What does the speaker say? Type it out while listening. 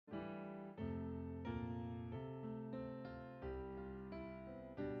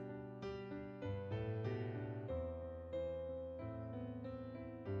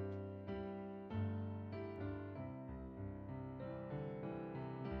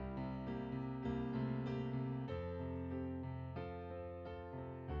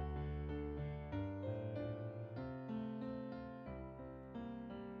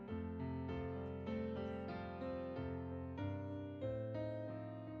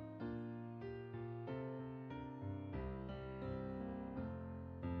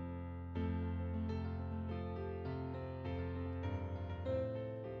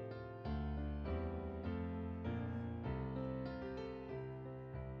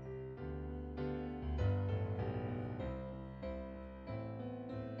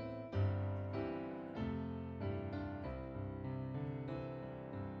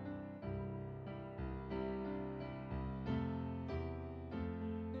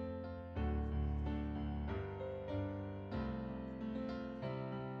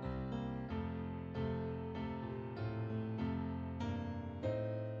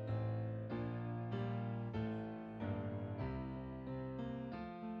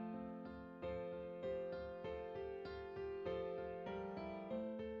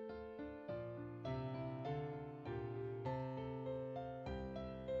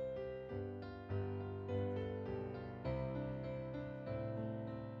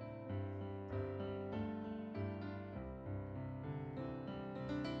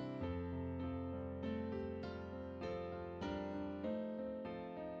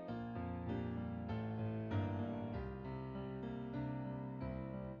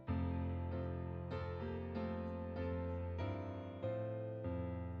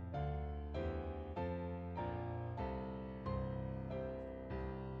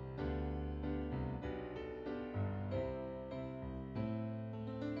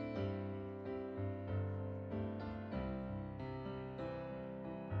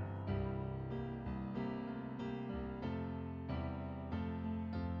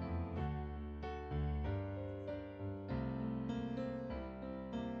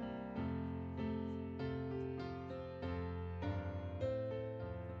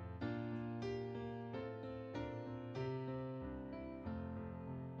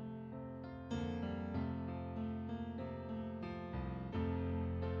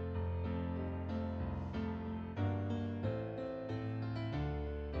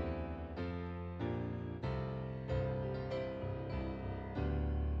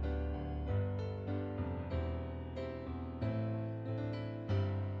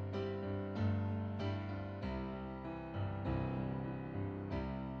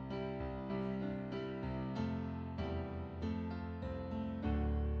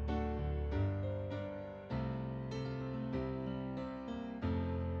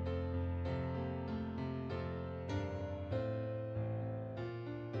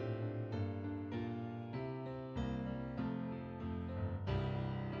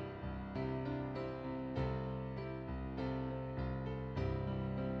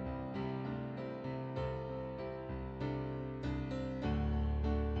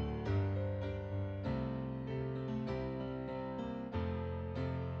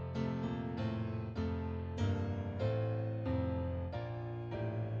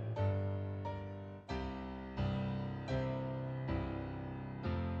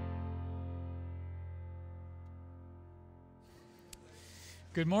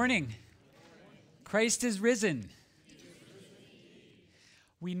Good morning. Christ is risen.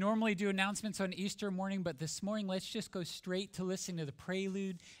 We normally do announcements on Easter morning, but this morning let's just go straight to listening to the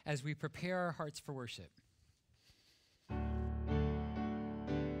prelude as we prepare our hearts for worship.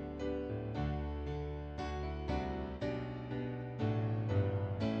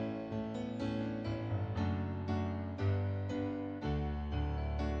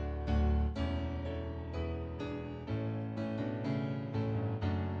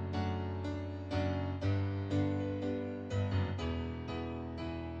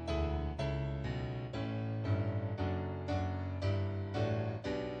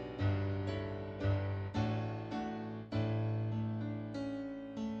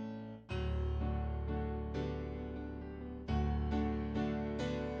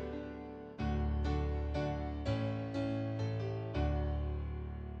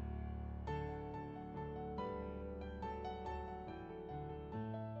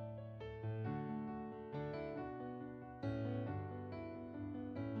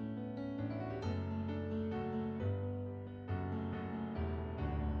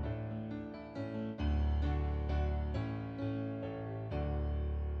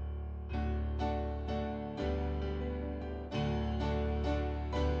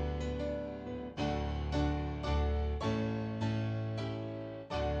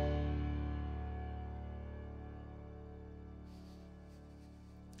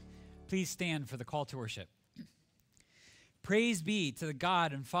 Please stand for the call to worship. Praise be to the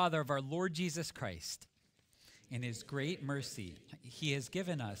God and Father of our Lord Jesus Christ. In his great mercy, he has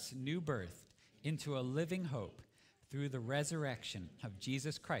given us new birth into a living hope through the resurrection of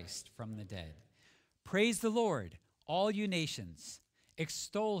Jesus Christ from the dead. Praise the Lord, all you nations.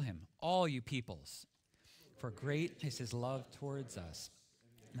 Extol him, all you peoples. For great is his love towards us.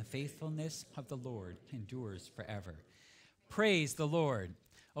 The faithfulness of the Lord endures forever. Praise the Lord.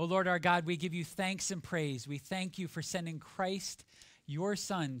 O Lord our God, we give you thanks and praise. We thank you for sending Christ, your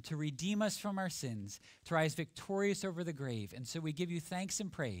Son, to redeem us from our sins, to rise victorious over the grave. And so we give you thanks and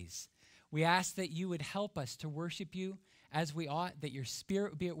praise. We ask that you would help us to worship you as we ought, that your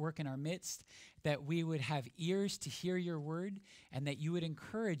Spirit would be at work in our midst, that we would have ears to hear your word, and that you would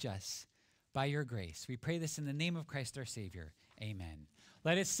encourage us by your grace. We pray this in the name of Christ our Savior. Amen.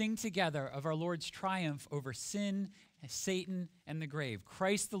 Let us sing together of our Lord's triumph over sin, Satan, and the grave.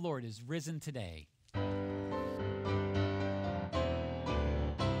 Christ the Lord is risen today.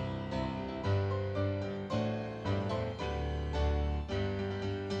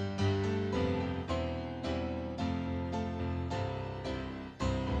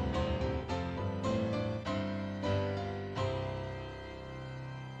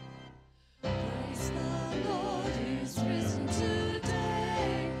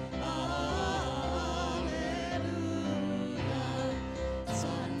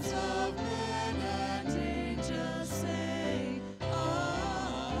 Sons of men and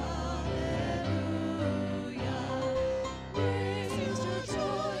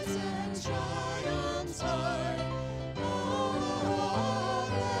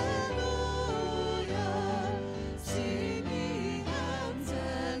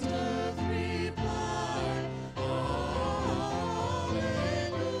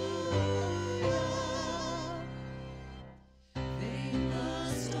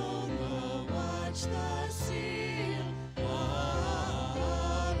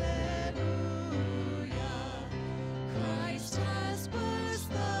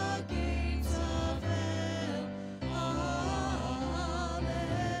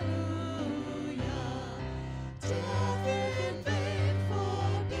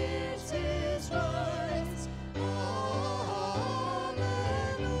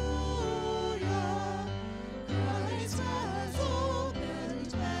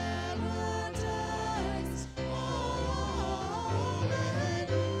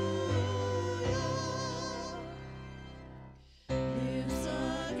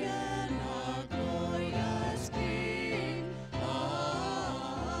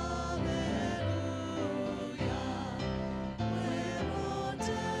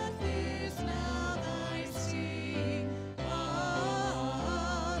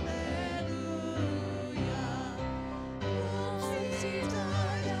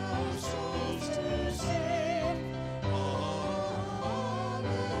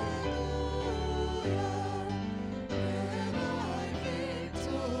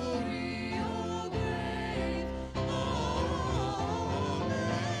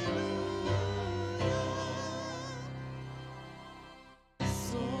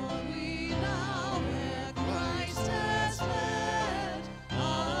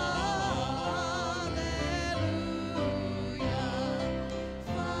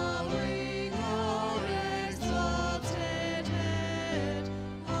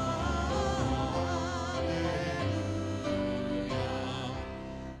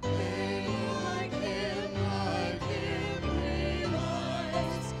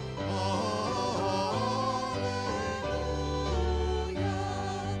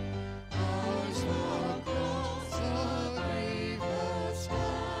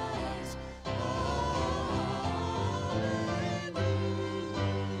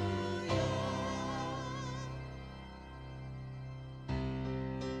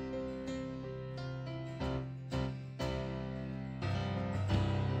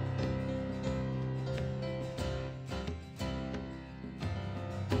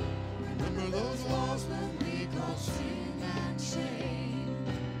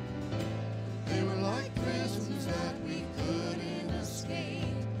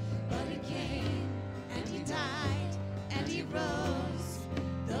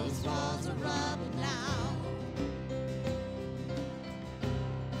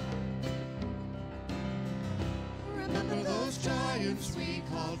giants we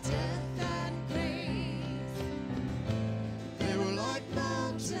call death and grave. They were like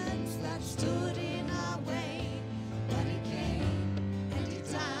mountains that stood in our way, but he came and he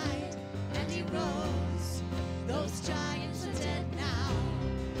died and he rose. Those giants are dead now.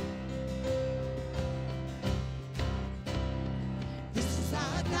 This is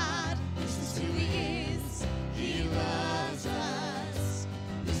our God, this is who he is. He loves us.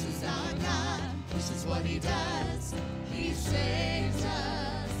 This is our God, this is what he does. He saves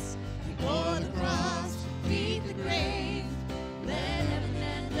us. He bore the cross, beat the grave. Let heaven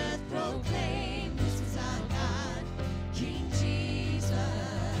and earth proclaim. This is our God, King Jesus.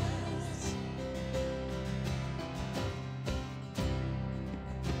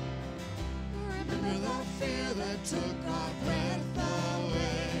 Remember the fear that took our breath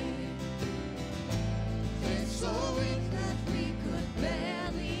away. Faith so weak that we could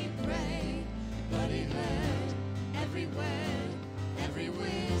barely pray, but he heard every word, every whisper.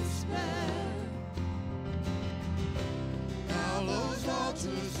 Now those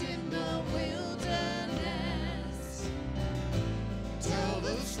altars in the wilderness tell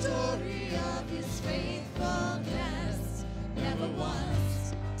the story of his faithfulness. Never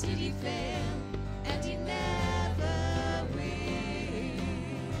once did he fail, and he never will.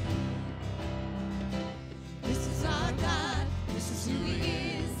 This is our God, this is who he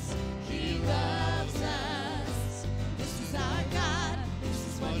is. He loves us. This is our God, this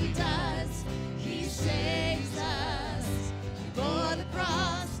is what he does. He saves us. He bore the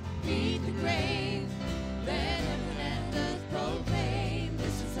cross, beat the grave. Let heaven and earth proclaim.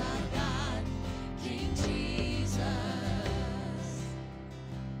 This is our God, King Jesus.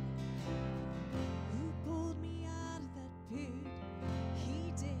 Who pulled me out of that pit? He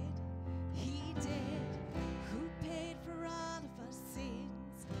did, he did. Who paid for all of our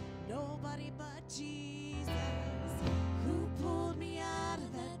sins? Nobody but Jesus. Who pulled me out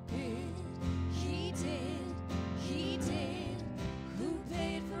of that pit? He did, he did. Who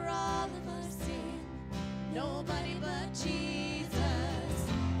paid for all of our sin? Nobody but Jesus.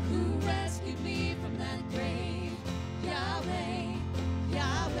 Who rescued me from that grave? Yahweh,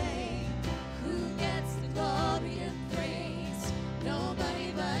 Yahweh. Who gets the glory and praise?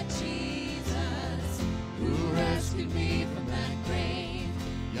 Nobody but Jesus. Who rescued me from that grave?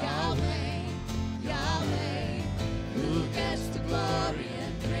 Yahweh, Yahweh. Who gets the glory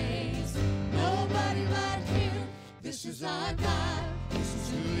and praise? Nobody but him. This is our God, this is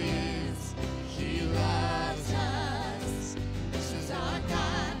who he is. He loves us. This is our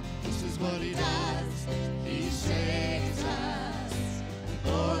God, this is what he does. He saves us. He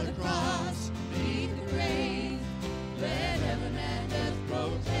bore the cross, beat the grave. Let heaven and earth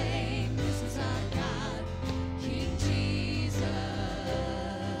proclaim. This is our God, King Jesus.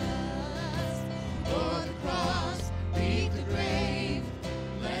 He bore the cross, beat the grave.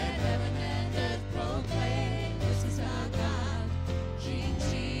 Let heaven and earth proclaim. This is our God, King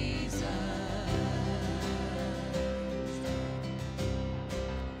Jesus.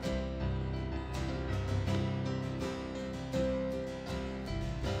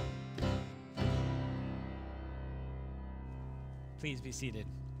 Please be seated.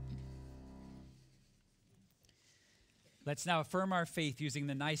 Let's now affirm our faith using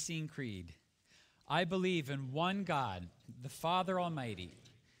the Nicene Creed. I believe in one God, the Father Almighty,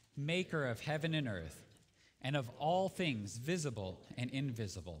 maker of heaven and earth, and of all things visible and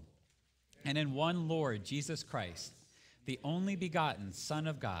invisible, and in one Lord Jesus Christ, the only begotten Son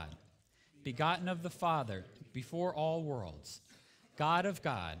of God, begotten of the Father before all worlds, God of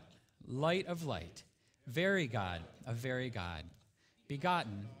God, light of light, very God of very God,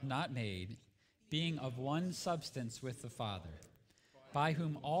 begotten, not made, being of one substance with the Father, by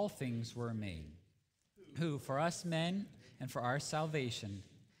whom all things were made, who for us men and for our salvation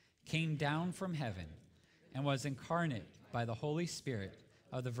came down from heaven and was incarnate by the Holy Spirit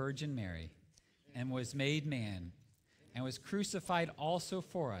of the Virgin Mary, and was made man, and was crucified also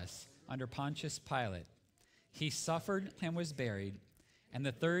for us under Pontius Pilate. He suffered and was buried, and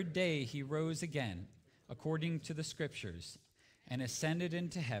the third day he rose again, according to the Scriptures, and ascended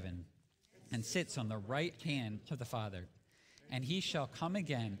into heaven, and sits on the right hand of the Father. And he shall come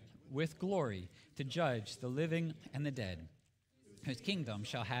again with glory to judge the living and the dead, whose kingdom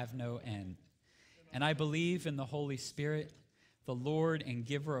shall have no end. And I believe in the Holy Spirit, the Lord and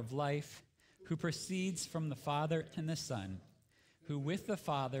giver of life, who proceeds from the Father and the Son, who with the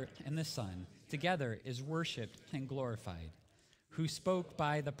Father and the Son together is worshipped and glorified, who spoke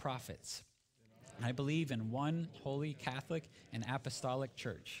by the prophets. I believe in one holy Catholic and apostolic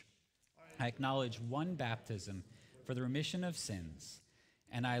church. I acknowledge one baptism for the remission of sins,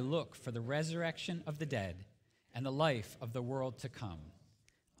 and I look for the resurrection of the dead and the life of the world to come.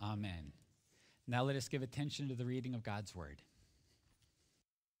 Amen. Now let us give attention to the reading of God's word.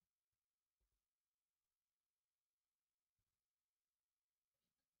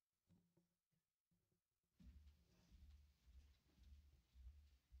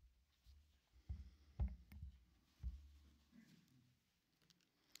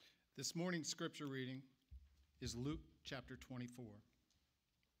 This morning's scripture reading is Luke chapter 24.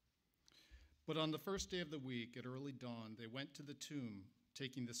 But on the first day of the week, at early dawn, they went to the tomb,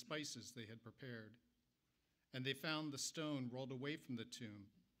 taking the spices they had prepared. And they found the stone rolled away from the tomb.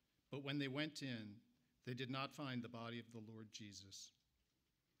 But when they went in, they did not find the body of the Lord Jesus.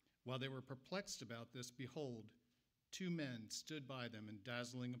 While they were perplexed about this, behold, two men stood by them in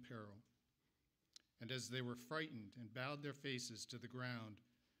dazzling apparel. And as they were frightened and bowed their faces to the ground,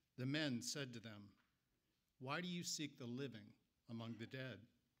 the men said to them, "Why do you seek the living among the dead?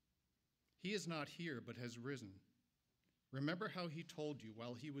 He is not here, but has risen. Remember how he told you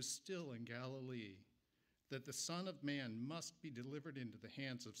while he was still in Galilee that the Son of Man must be delivered into the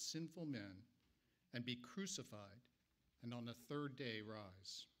hands of sinful men and be crucified, and on the third day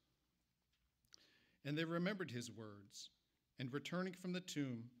rise." And they remembered his words, and returning from the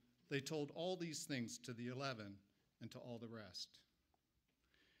tomb, they told all these things to the 11 and to all the rest.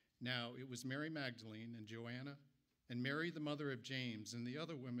 Now it was Mary Magdalene and Joanna and Mary the mother of James and the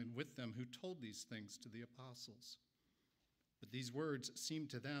other women with them who told these things to the apostles. But these words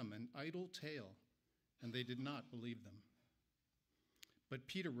seemed to them an idle tale, and they did not believe them. But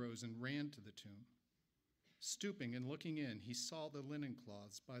Peter rose and ran to the tomb. Stooping and looking in, he saw the linen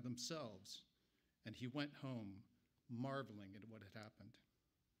cloths by themselves, and he went home, marveling at what had happened.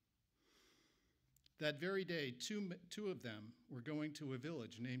 That very day, two of them were going to a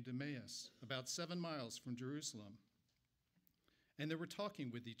village named Emmaus, about 7 miles from Jerusalem. And they were talking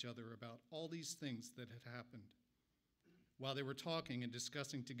with each other about all these things that had happened. While they were talking and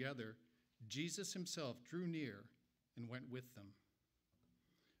discussing together, Jesus himself drew near and went with them.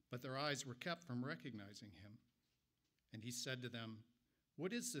 But their eyes were kept from recognizing him. And he said to them,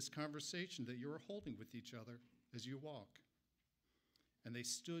 "What is this conversation that you are holding with each other as you walk?" And they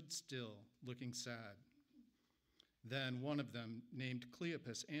stood still, looking sad. Then one of them, named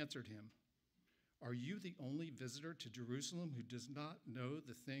Cleopas, answered him, "Are you the only visitor to Jerusalem who does not know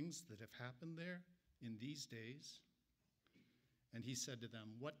the things that have happened there in these days?" And he said to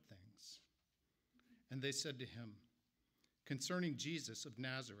them, "What things?" And they said to him, "Concerning Jesus of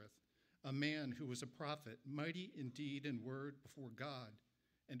Nazareth, a man who was a prophet, mighty in deed and word before God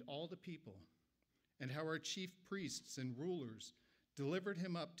and all the people, and how our chief priests and rulers delivered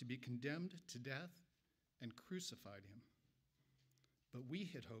him up to be condemned to death and crucified him. But we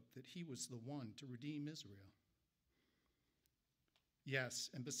had hoped that he was the one to redeem Israel. Yes,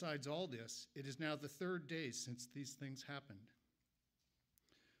 and besides all this, it is now the third day since these things happened.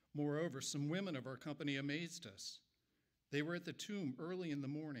 Moreover, some women of our company amazed us. They were at the tomb early in the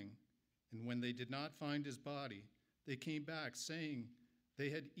morning, and when they did not find his body, they came back saying they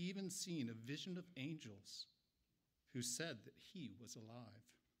had even seen a vision of angels who said that he was alive.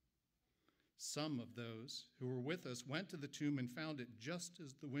 Some of those who were with us went to the tomb and found it just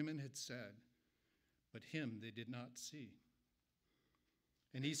as the women had said, but him they did not see."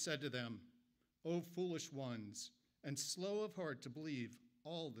 And he said to them, "O foolish ones, and slow of heart to believe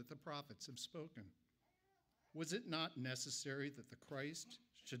all that the prophets have spoken. Was it not necessary that the Christ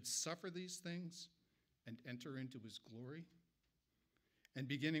should suffer these things and enter into his glory?" And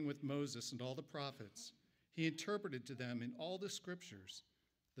beginning with Moses and all the prophets, he interpreted to them in all the scriptures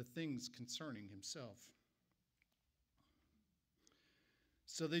the things concerning himself.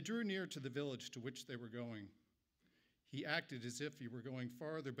 So they drew near to the village to which they were going. He acted as if he were going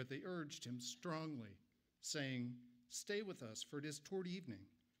farther, but they urged him strongly, saying, "Stay with us, for it is toward evening,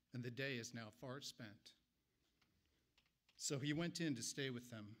 and the day is now far spent." So he went in to stay with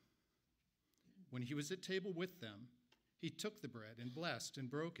them. When he was at table with them, he took the bread and blessed and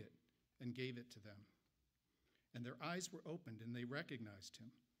broke it and gave it to them. And their eyes were opened, and they recognized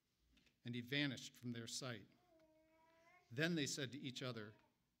him, and he vanished from their sight. Then they said to each other,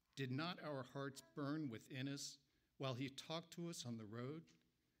 "Did not our hearts burn within us while he talked to us on the road,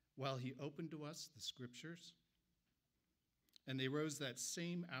 while he opened to us the scriptures?" And they rose that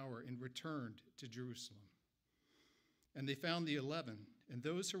same hour and returned to Jerusalem. And they found the 11, and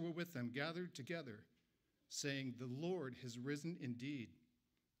those who were with them gathered together, saying, "The Lord has risen indeed,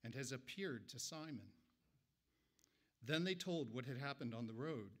 and has appeared to Simon." Then they told what had happened on the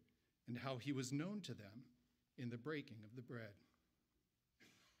road, and how he was known to them in the breaking of the bread.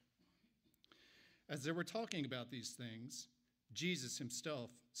 As they were talking about these things, Jesus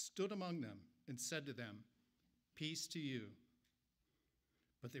himself stood among them and said to them, "Peace to you."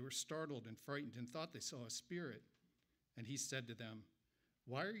 But they were startled and frightened and thought they saw a spirit. And he said to them,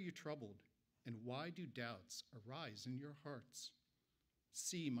 "Why are you troubled? And why do doubts arise in your hearts?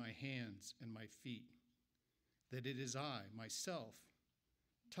 See my hands and my feet, that it is I, myself.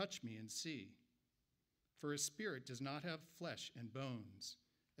 Touch me and see. For a spirit does not have flesh and bones,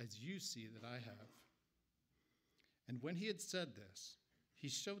 as you see that I have." And when he had said this, he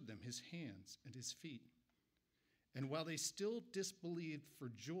showed them his hands and his feet. And while they still disbelieved for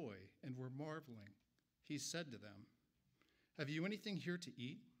joy and were marveling, he said to them, "Have you anything here to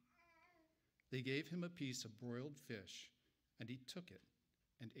eat?" They gave him a piece of broiled fish, and he took it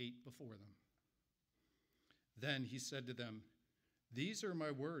and ate before them. Then he said to them, "These are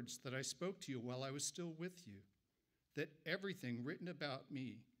my words that I spoke to you while I was still with you, that everything written about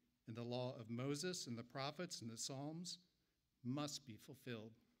me in the law of Moses and the prophets and the Psalms must be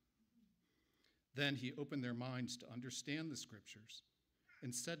fulfilled." Then he opened their minds to understand the scriptures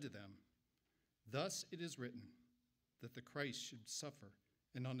and said to them, "Thus it is written that the Christ should suffer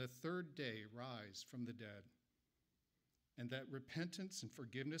and on the third day rise from the dead, and that repentance and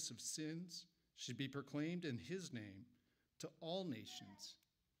forgiveness of sins should be proclaimed in his name to all nations,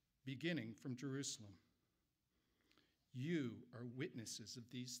 beginning from Jerusalem. You are witnesses of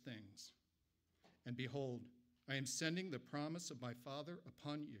these things. And behold, I am sending the promise of my Father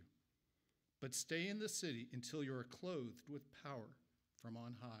upon you. But stay in the city until you are clothed with power from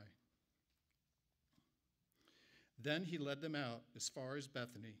on high." Then he led them out as far as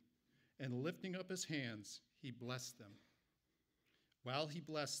Bethany, and lifting up his hands, he blessed them. While he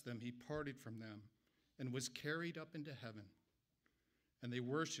blessed them, he parted from them and was carried up into heaven. And they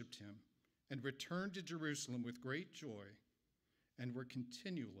worshiped him and returned to Jerusalem with great joy and were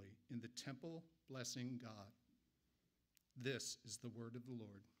continually in the temple blessing God. This is the word of the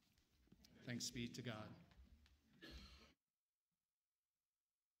Lord. Thanks be to God.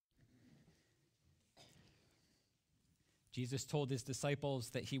 Jesus told his disciples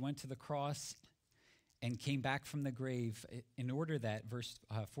that he went to the cross and came back from the grave in order that, verse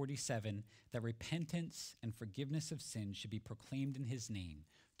 47, that repentance and forgiveness of sins should be proclaimed in his name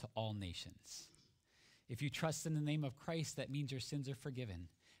to all nations. If you trust in the name of Christ, that means your sins are forgiven.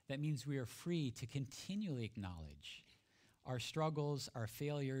 That means we are free to continually acknowledge our struggles, our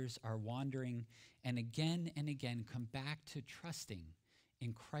failures, our wandering, and again come back to trusting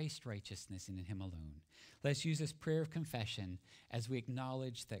in Christ's righteousness and in him alone. Let's use this prayer of confession as we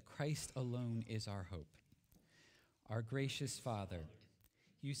acknowledge that Christ alone is our hope. Our gracious Father,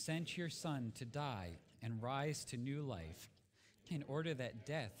 you sent your Son to die and rise to new life in order that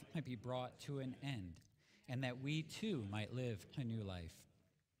death might be brought to an end and that we too might live a new life.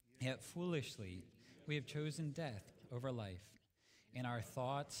 Yet foolishly, we have chosen death over life. In our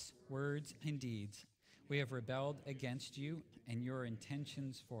thoughts, words, and deeds, we have rebelled against you and your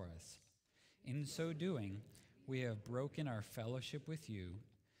intentions for us. In so doing, we have broken our fellowship with you,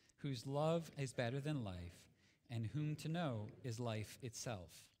 whose love is better than life, and whom to know is life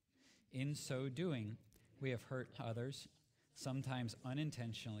itself. In so doing, we have hurt others, sometimes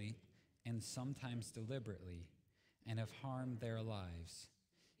unintentionally and sometimes deliberately, and have harmed their lives.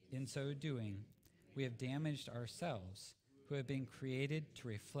 In so doing, we have damaged ourselves, who have been created to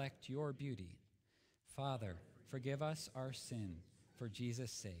reflect your beauty. Father, forgive us our sin for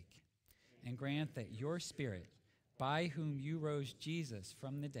Jesus' sake, and grant that your Spirit, by whom you rose Jesus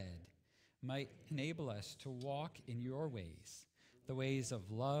from the dead, might enable us to walk in your ways, the ways of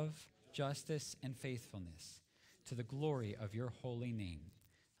love, justice, and faithfulness, to the glory of your holy name.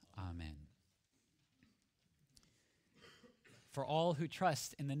 Amen. For all who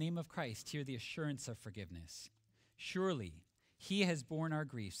trust in the name of Christ, hear the assurance of forgiveness. Surely he has borne our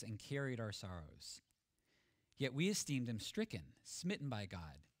griefs and carried our sorrows. Yet we esteemed him stricken, smitten by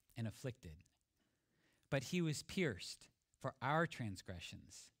God, and afflicted. But he was pierced for our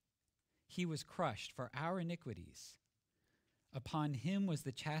transgressions. He was crushed for our iniquities. Upon him was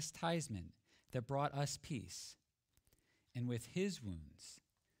the chastisement that brought us peace, and with his wounds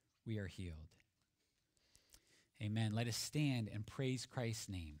we are healed. Amen. Let us stand and praise Christ's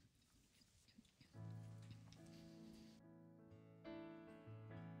name.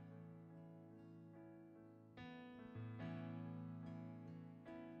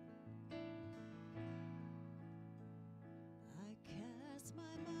 I cast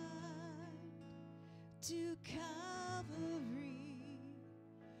my mind to Calvary,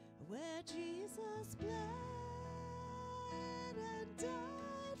 where Jesus bled and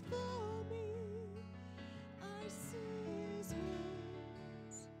died for me. I see his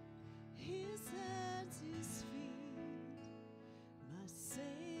wounds, his hands, his feet, my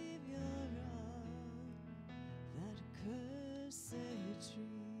Savior on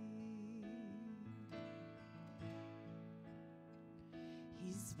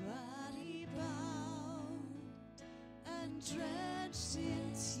body bound and drenched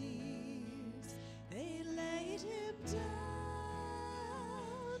in tears, they laid him down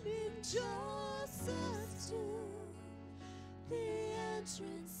in Joseph's tomb, the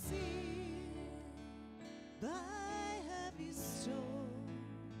entrance sealed by heavy stone,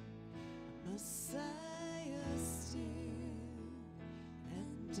 Messiah still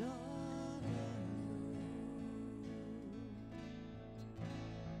and all alone.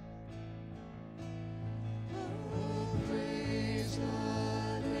 Oh, praise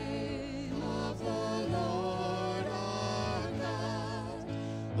the name of the Lord our God.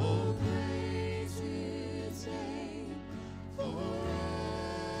 Oh, praise his name forevermore.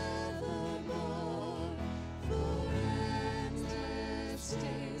 For endless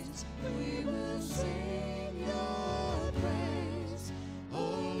days we will sing your praise. Oh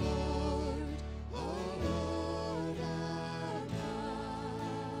Lord our God.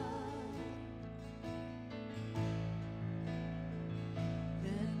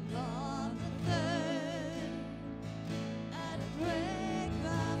 Then on the third, at break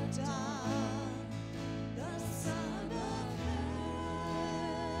of dawn, the Son of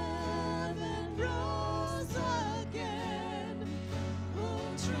Heaven rose again. Oh,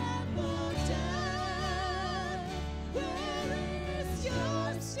 tremble death, where is your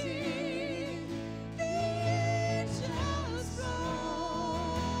sting? The angels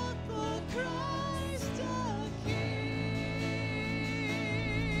brought for Christ a King.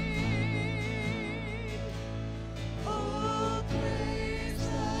 Oh, praise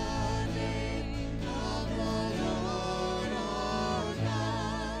the name of the Lord our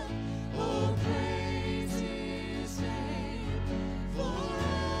God. Oh, praise his name forevermore.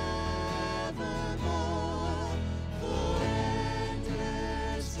 For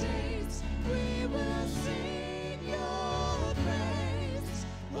endless days we will sing your praise.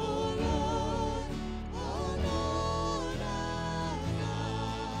 Oh Lord our God.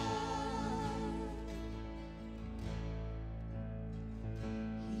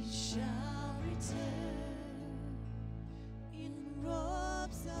 He shall return in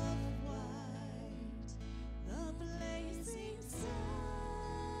robes of white. The blazing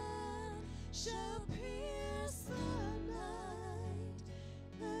sun shall pierce the night,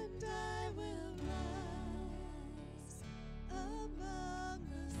 and I will rise among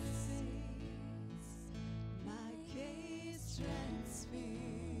the saints, my gaze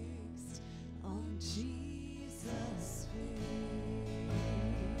transfixed on Jesus' face.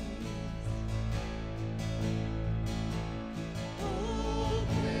 Oh,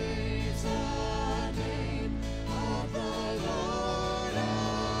 praise the name of the Lord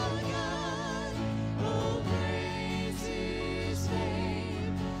our God. Oh, praise his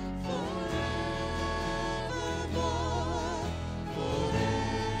name forevermore. For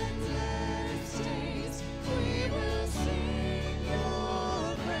endless days we will sing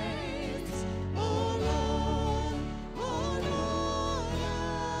your praise. Oh Lord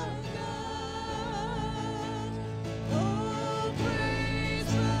our God. Oh, praise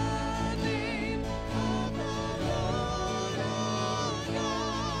the name of the Lord our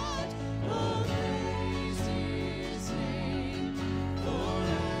God. Oh, praise his name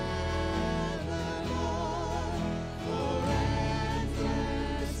forevermore. For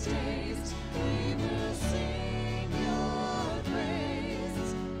endless days we will sing your praise.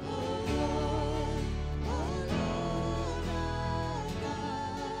 Oh Lord our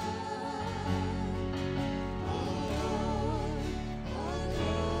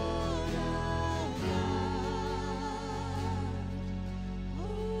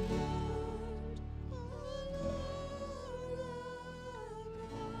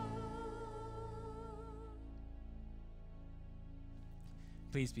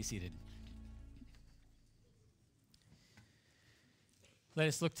Please be seated. Let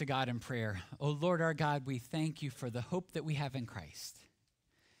us look to God in prayer. O Lord our God, we thank you for the hope that we have in Christ.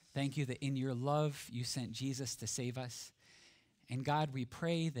 Thank you that in your love you sent Jesus to save us. And God, we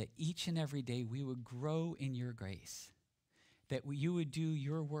pray that each and every day we would grow in your grace, that you would do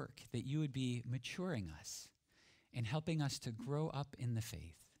your work, that you would be maturing us and helping us to grow up in the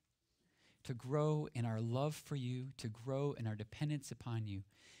faith, to grow in our love for you, to grow in our dependence upon you,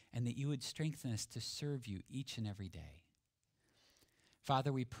 and that you would strengthen us to serve you each and every day.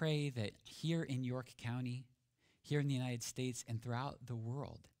 Father, we pray that here in York County, here in the United States, and throughout the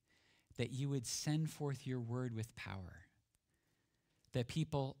world, that you would send forth your word with power, that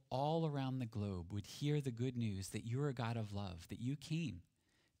people all around the globe would hear the good news that you're a God of love, that you came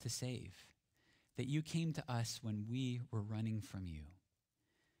to save, that you came to us when we were running from you,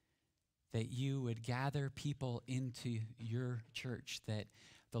 that you would gather people into your church, that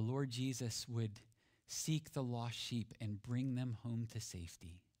the Lord Jesus would seek the lost sheep and bring them home to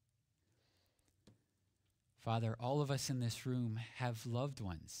safety. Father, all of us in this room have loved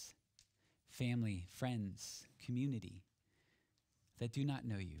ones, family, friends, community that do not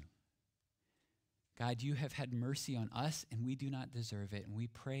know you. God, you have had mercy on us, and we do not deserve it. And we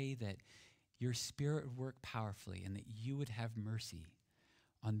pray that your Spirit would work powerfully and that you would have mercy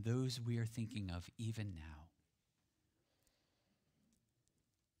on those we are thinking of even now.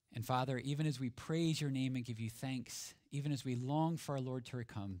 And Father, even as we praise your name and give you thanks, even as we long for our Lord to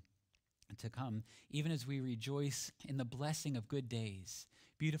come, even as we rejoice in the blessing of good days,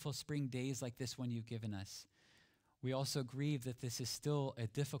 beautiful spring days like this one you've given us, we also grieve that this is still a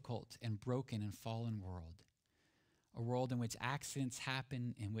difficult and broken and fallen world, a world in which accidents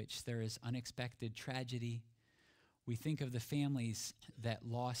happen, in which there is unexpected tragedy. We think of the families that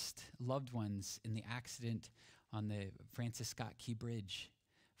lost loved ones in the accident on the Francis Scott Key Bridge.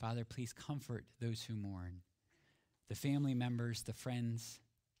 Father, please comfort those who mourn, the family members, the friends.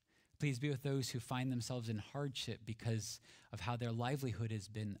 Please be with those who find themselves in hardship because of how their livelihood has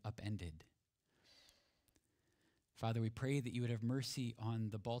been upended. Father, we pray that you would have mercy on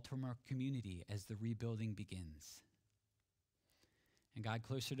the Baltimore community as the rebuilding begins. And God,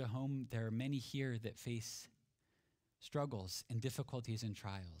 closer to home, there are many here that face struggles and difficulties and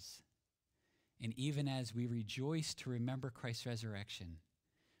trials. And even as we rejoice to remember Christ's resurrection,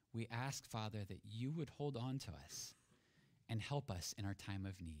 we ask, Father, that you would hold on to us and help us in our time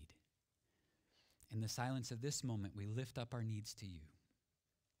of need. In the silence of this moment, we lift up our needs to you.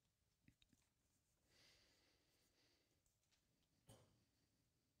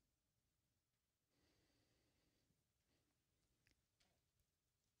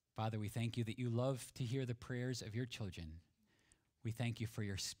 Father, we thank you that you love to hear the prayers of your children. We thank you for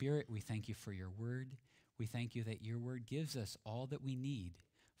your Spirit. We thank you for your word. We thank you that your word gives us all that we need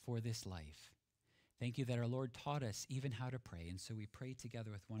for this life. Thank you that our Lord taught us even how to pray. And so we pray together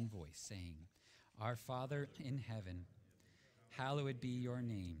with one voice, saying, Our Father in heaven, hallowed be your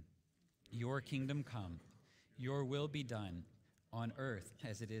name. Your kingdom come. Your will be done on earth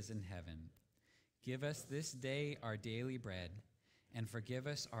as it is in heaven. Give us this day our daily bread, and forgive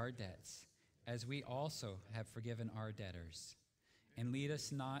us our debts, as we also have forgiven our debtors. And lead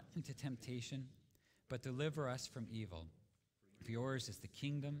us not into temptation, but deliver us from evil. For yours is the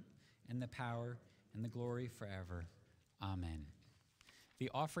kingdom, and the power, and the glory forever. Amen.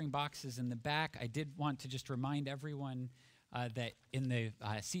 The offering box is in the back. I did want to just remind everyone that in the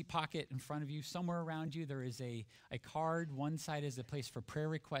seat pocket in front of you, somewhere around you, there is a card. One side is a place for prayer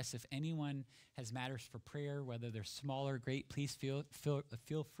requests. If anyone has matters for prayer, whether they're small or great, please feel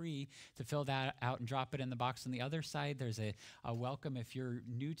free to fill that out and drop it in the box. On the other side, there's a welcome. If you're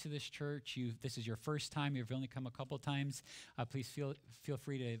new to this church, this is your first time, you've only come a couple times, please feel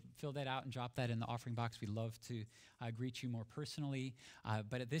free to fill that out and drop that in the offering box. We'd love to greet you more personally.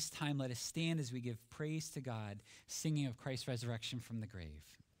 But at this time, let us stand as we give praise to God, singing of Christ's resurrection from the grave.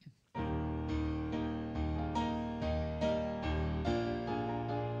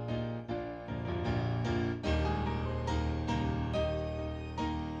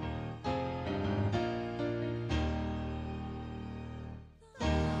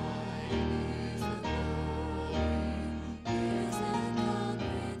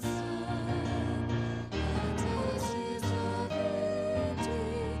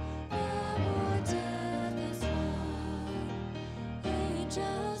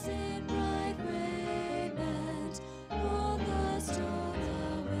 Just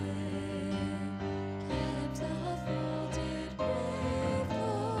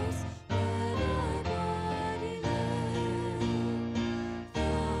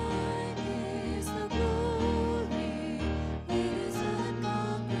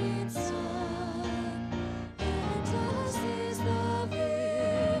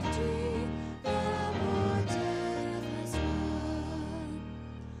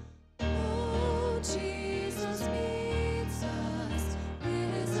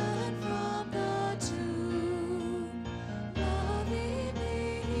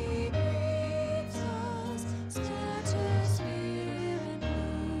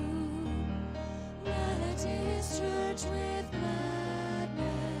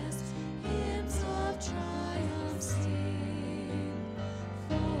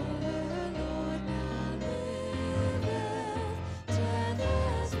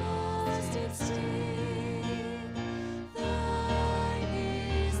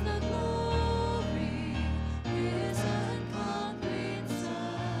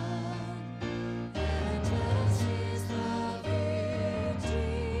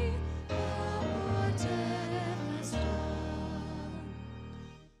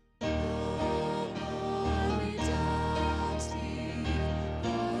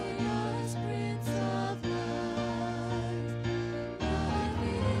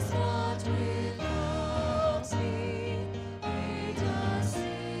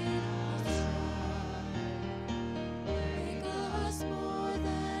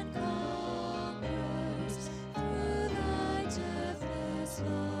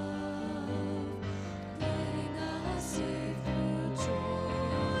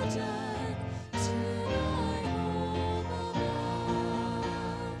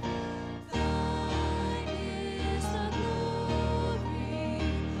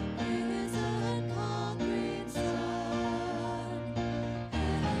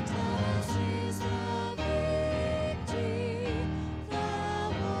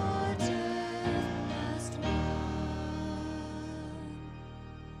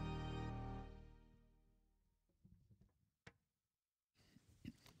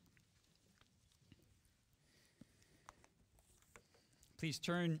Please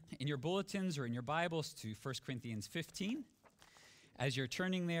turn in your bulletins or in your Bibles to 1 Corinthians 15. As you're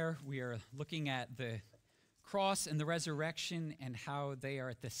turning there, we are looking at the cross and the resurrection and how they are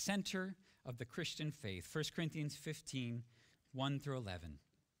at the center of the Christian faith. 1 Corinthians 15, 1 through 11.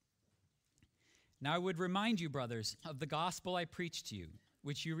 Now I would remind you, brothers, of the gospel I preached to you,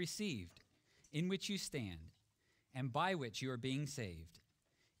 which you received, in which you stand, and by which you are being saved,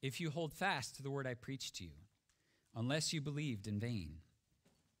 if you hold fast to the word I preached to you, unless you believed in vain.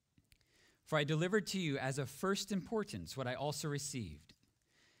 For I delivered to you as of first importance what I also received,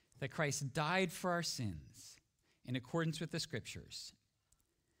 that Christ died for our sins in accordance with the Scriptures,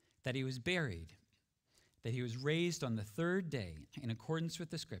 that he was buried, that he was raised on the third day in accordance with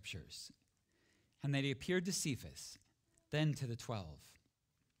the Scriptures, and that he appeared to Cephas, then to the 12.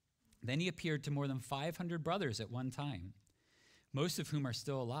 Then he appeared to more than 500 brothers at one time, most of whom are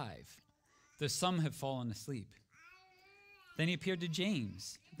still alive, though some have fallen asleep. Then he appeared to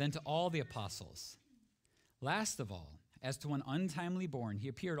James, then to all the apostles. Last of all, as to one untimely born, he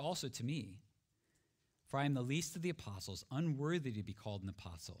appeared also to me. For I am the least of the apostles, unworthy to be called an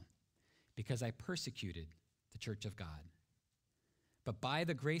apostle, because I persecuted the church of God. But by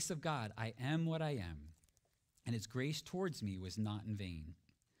the grace of God, I am what I am, and his grace towards me was not in vain.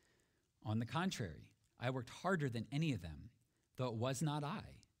 On the contrary, I worked harder than any of them, though it was not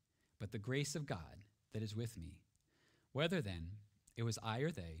I, but the grace of God that is with me. Whether then it was I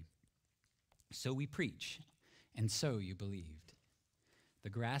or they, so we preach, and so you believed. The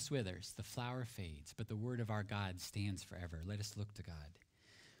grass withers, the flower fades, but the word of our God stands forever. Let us look to God.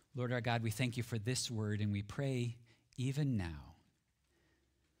 Lord our God, we thank you for this word, and we pray even now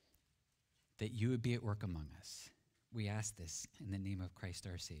that you would be at work among us. We ask this in the name of Christ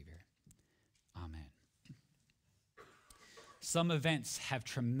our Savior. Amen. Some events have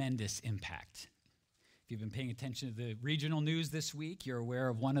tremendous impact. If you've been paying attention to the regional news this week, you're aware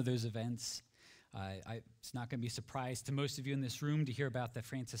of one of those events. It's not going to be a surprise to most of you in this room to hear about the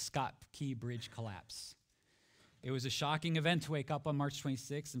Francis Scott Key Bridge collapse. It was a shocking event to wake up on March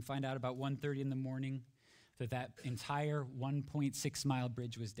 26th and find out about 1:30 in the morning that entire 1.6-mile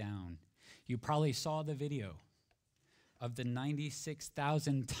bridge was down. You probably saw the video of the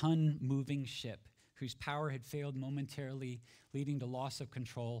 96,000-ton moving ship whose power had failed momentarily, leading to loss of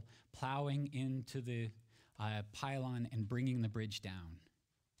control, plowing into the pylon and bringing the bridge down.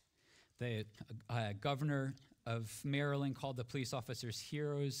 The governor of Maryland called the police officers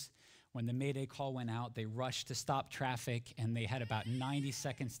heroes. When the Mayday call went out, they rushed to stop traffic, and they had about 90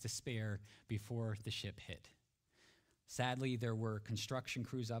 seconds to spare before the ship hit. Sadly, there were construction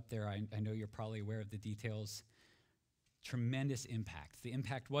crews up there. I know you're probably aware of the details. Tremendous impact. The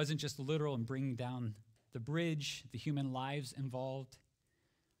impact wasn't just literal in bringing down the bridge, the human lives involved,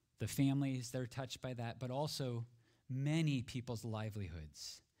 the families that are touched by that, but also many people's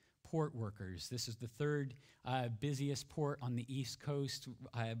livelihoods. Port workers. This is the third busiest port on the East Coast,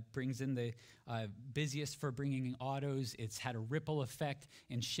 brings in the busiest for bringing in autos. It's had a ripple effect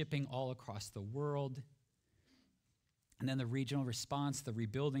in shipping all across the world. And then the regional response, the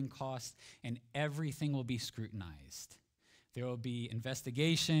rebuilding costs, and everything will be scrutinized. There will be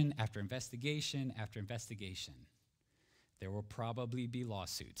investigation after investigation after investigation. There will probably be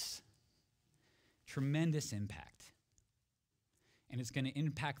lawsuits. Tremendous impact. And it's going to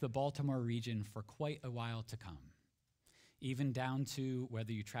impact the Baltimore region for quite a while to come. Even down to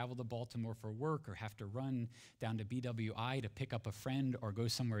whether you travel to Baltimore for work or have to run down to BWI to pick up a friend or go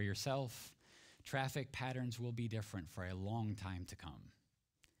somewhere yourself, traffic patterns will be different for a long time to come.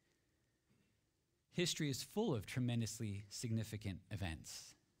 History is full of tremendously significant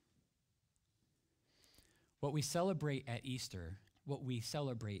events. What we celebrate at Easter, what we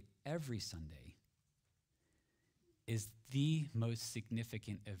celebrate every Sunday, is the most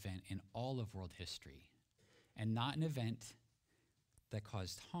significant event in all of world history, and not an event that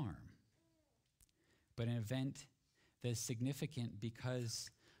caused harm, but an event that is significant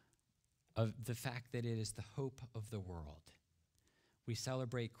because of the fact that it is the hope of the world. We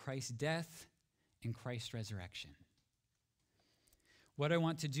celebrate Christ's death and Christ's resurrection. What I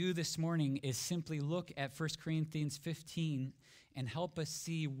want to do this morning is simply look at 1 Corinthians 15 and help us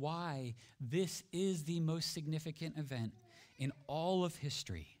see why this is the most significant event in all of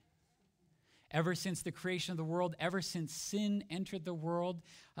history. Ever since the creation of the world, ever since sin entered the world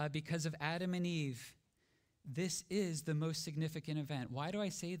because of Adam and Eve, this is the most significant event. Why do I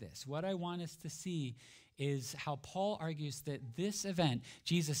say this? What I want us to see is how Paul argues that this event,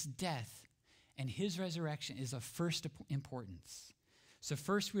 Jesus' death and his resurrection, is of first importance. So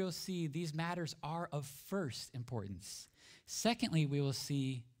first we will see these matters are of first importance. Secondly, we will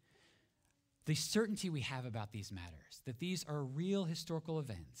see the certainty we have about these matters, that these are real historical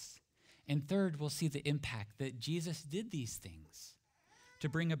events. And third, we'll see the impact that Jesus did these things to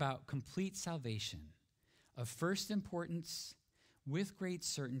bring about complete salvation of first importance with great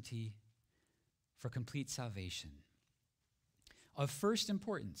certainty for complete salvation. Of first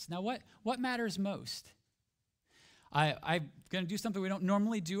importance. Now, what matters most? I'm going to do something we don't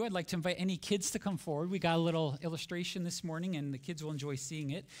normally do. I'd like to invite any kids to come forward. We got a little illustration this morning, and the kids will enjoy seeing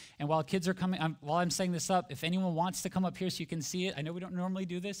it. And while kids are coming, while I'm setting this up, if anyone wants to come up here so you can see it, I know we don't normally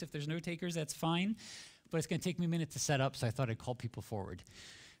do this. If there's no takers, that's fine. But it's going to take me a minute to set up, so I thought I'd call people forward.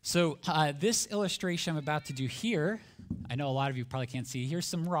 So this illustration I'm about to do here, I know a lot of you probably can't see. Here's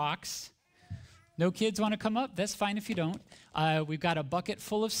some rocks. No kids want to come up? That's fine if you don't. We've got a bucket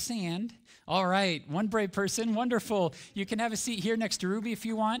full of sand. All right, one brave person, wonderful. You can have a seat here next to Ruby if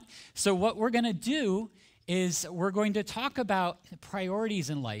you want. So what we're going to do is we're going to talk about priorities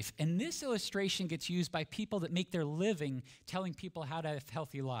in life. And this illustration gets used by people that make their living telling people how to have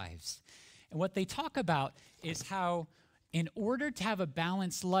healthy lives. And what they talk about is how in order to have a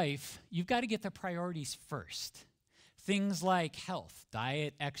balanced life, you've got to get the priorities first. Things like health,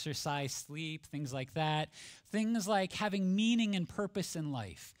 diet, exercise, sleep, things like that. Things like having meaning and purpose in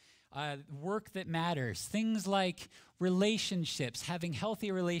life. Work that matters, things like relationships, having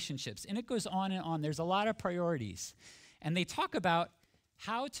healthy relationships, and it goes on and on. There's a lot of priorities. And they talk about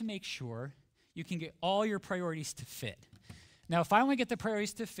how to make sure you can get all your priorities to fit. Now, if I want to get the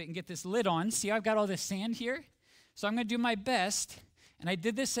priorities to fit and get this lid on, see I've got all this sand here? So I'm going to do my best, and I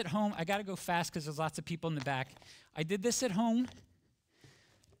did this at home. I got to go fast because there's lots of people in the back. I did this at home.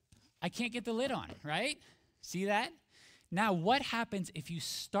 I can't get the lid on, right? See that? Now, what happens if you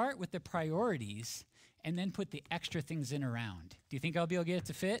start with the priorities and then put the extra things in around? Do you think I'll be able to get it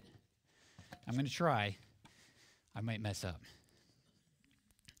to fit? I'm going to try. I might mess up.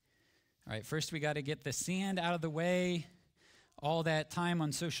 All right, first we got to get the sand out of the way. All that time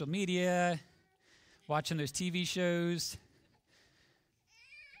on social media, watching those TV shows.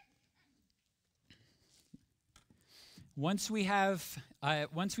 Once we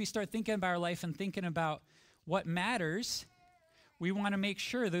start thinking about our life and thinking about what matters, we want to make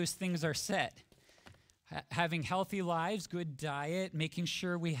sure those things are set. Having healthy lives, good diet, making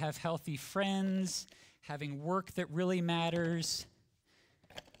sure we have healthy friends, having work that really matters.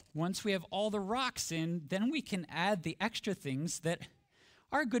 Once we have all the rocks in, then we can add the extra things that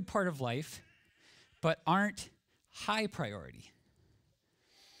are a good part of life, but aren't high priority.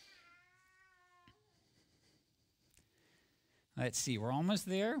 Let's see, we're almost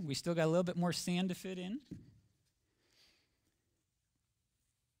there. We still got a little bit more sand to fit in.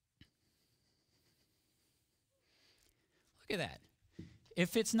 Look at that. It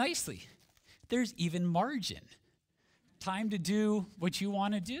fits nicely. There's even margin. Time to do what you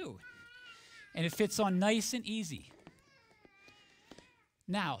want to do. And it fits on nice and easy.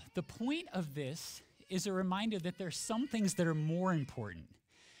 Now, the point of this is a reminder that there's some things that are more important.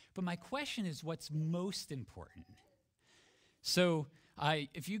 But my question is, what's most important? So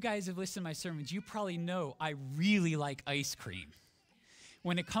if you guys have listened to my sermons, you probably know I really like ice cream.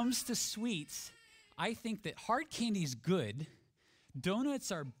 When it comes to sweets, I think that hard candy is good,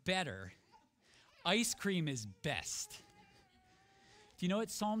 donuts are better, ice cream is best. Do you know what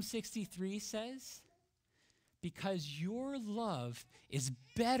Psalm 63 says? Because your love is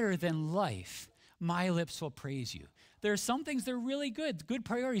better than life, my lips will praise you. There are some things that are really good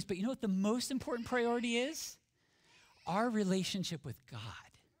priorities, but you know what the most important priority is? Our relationship with God.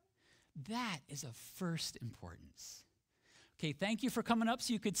 That is of first importance. Okay, thank you for coming up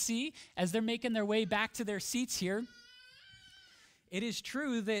so you could see as they're making their way back to their seats here. It is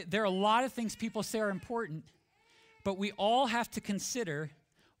true that there are a lot of things people say are important, but we all have to consider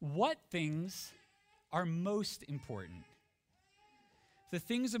what things are most important. The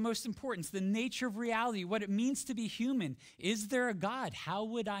things of most importance, the nature of reality, what it means to be human. Is there a God? How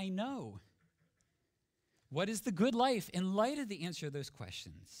would I know? What is the good life in light of the answer to those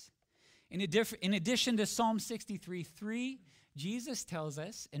questions? In addition to Psalm 63:3, Jesus tells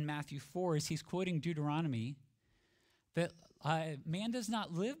us in Matthew 4, as he's quoting Deuteronomy, that man does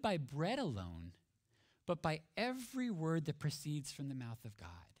not live by bread alone, but by every word that proceeds from the mouth of God.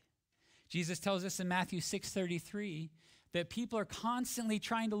 Jesus tells us in Matthew 6:33 that people are constantly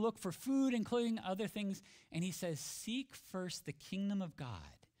trying to look for food and clothing and other things, and he says, seek first the kingdom of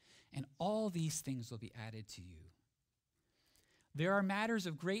God, and all these things will be added to you. There are matters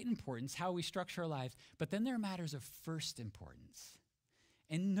of great importance, how we structure our lives, but then there are matters of first importance.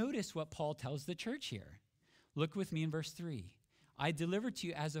 And notice what Paul tells the church here. Look with me in verse 3. I delivered to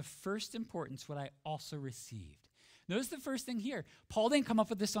you as of first importance what I also received. Notice the first thing here. Paul didn't come up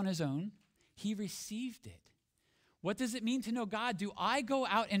with this on his own. He received it. What does it mean to know God? Do I go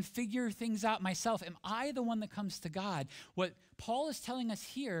out and figure things out myself? Am I the one that comes to God? What Paul is telling us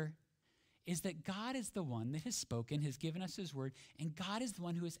here is that God is the one that has spoken, has given us his word, and God is the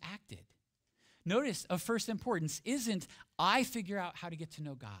one who has acted. Notice, of first importance isn't I figure out how to get to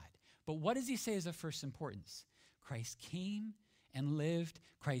know God. But what does he say is of first importance? Christ came and lived.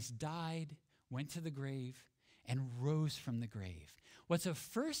 Christ died, went to the grave, and rose from the grave. What's of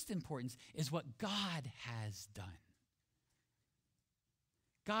first importance is what God has done.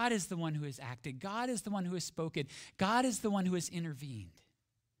 God is the one who has acted. God is the one who has spoken. God is the one who has intervened.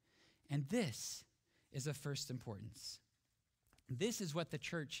 And this is of first importance. This is what the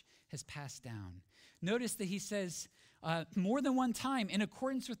church has passed down. Notice that he says more than one time, in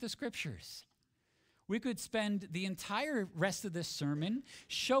accordance with the scriptures. We could spend the entire rest of this sermon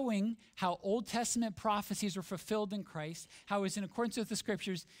showing how Old Testament prophecies were fulfilled in Christ, how it was in accordance with the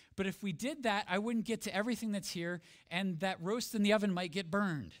scriptures. But if we did that, I wouldn't get to everything that's here, and that roast in the oven might get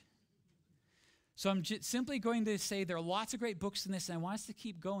burned. So I'm simply going to say there are lots of great books in this, and I want us to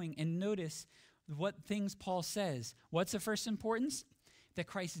keep going and notice what things Paul says. What's of first importance? That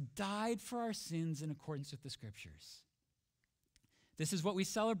Christ died for our sins in accordance with the scriptures. This is what we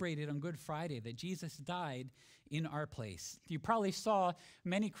celebrated on Good Friday, that Jesus died in our place. You probably saw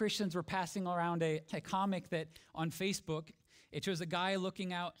many Christians were passing around a comic that on Facebook. It shows a guy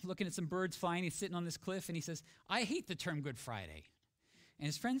looking at some birds flying. He's sitting on this cliff, and he says, "I hate the term Good Friday." And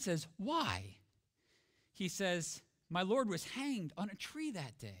his friend says, "Why?" He says, "My Lord was hanged on a tree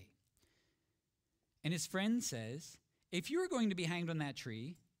that day." And his friend says, "If you were going to be hanged on that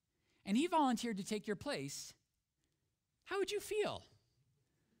tree, and he volunteered to take your place, how would you feel?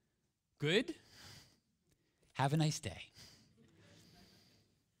 Good? Have a nice day."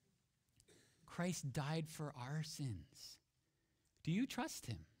 Christ died for our sins. Do you trust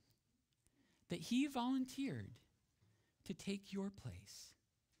him? That he volunteered to take your place.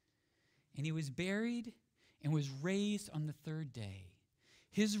 And he was buried and was raised on the third day.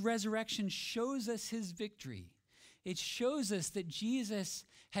 His resurrection shows us his victory. It shows us that Jesus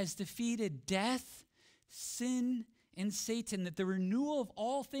has defeated death, sin, and Satan, that the renewal of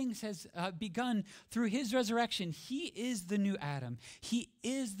all things has begun through his resurrection. He is the new Adam. He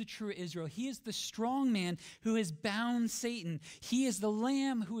is the true Israel. He is the strong man who has bound Satan. He is the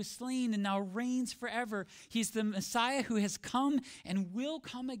Lamb who is slain and now reigns forever. He's the Messiah who has come and will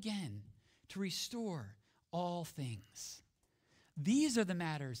come again to restore all things. These are the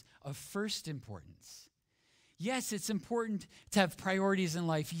matters of first importance. Yes, it's important to have priorities in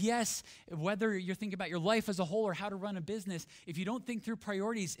life. Yes, whether you're thinking about your life as a whole or how to run a business, if you don't think through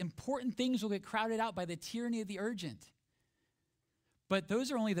priorities, important things will get crowded out by the tyranny of the urgent. But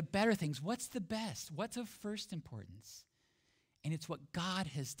those are only the better things. What's the best? What's of first importance? And it's what God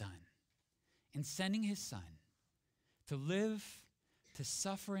has done in sending his Son to live, to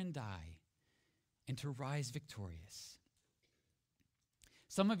suffer and die, and to rise victorious.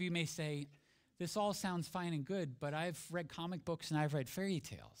 Some of you may say, "This all sounds fine and good, but I've read comic books and I've read fairy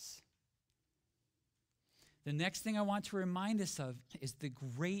tales." The next thing I want to remind us of is the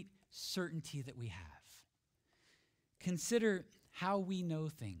great certainty that we have. Consider how we know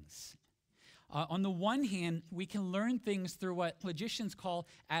things. On the one hand, we can learn things through what logicians call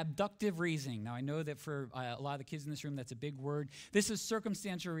abductive reasoning. Now, I know that for a lot of the kids in this room, that's a big word. This is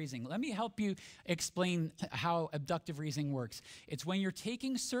circumstantial reasoning. Let me help you explain how abductive reasoning works. It's when you're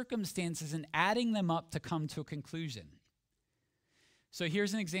taking circumstances and adding them up to come to a conclusion. So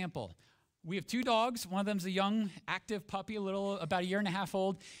here's an example. We have two dogs. One of them's a young, active puppy, about a year and a half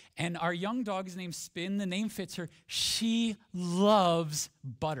old. And our young dog is named Spin. The name fits her. She loves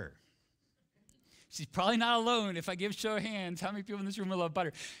butter. She's probably not alone. If I give show of hands, how many people in this room will love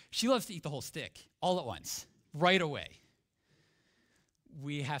butter? She loves to eat the whole stick all at once, right away.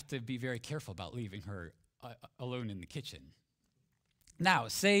 We have to be very careful about leaving her alone in the kitchen. Now,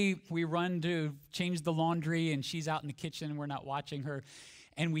 say we run to change the laundry and she's out in the kitchen and we're not watching her,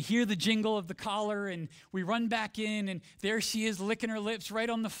 and we hear the jingle of the collar and we run back in and there she is licking her lips right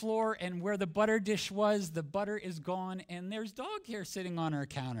on the floor, and where the butter dish was, the butter is gone and there's dog hair sitting on our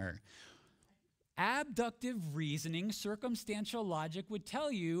counter. Abductive reasoning, circumstantial logic would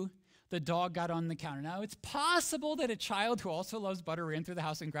tell you the dog got on the counter. Now, it's possible that a child who also loves butter ran through the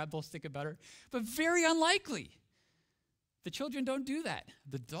house and grabbed a whole stick of butter, but very unlikely. The children don't do that.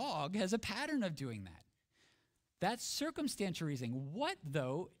 The dog has a pattern of doing that. That's circumstantial reasoning. What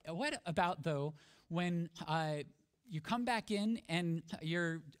about when you come back in and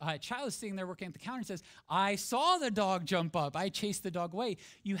your child is sitting there working at the counter and says, "I saw the dog jump up. I chased the dog away."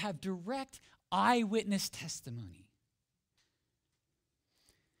 You have direct eyewitness testimony.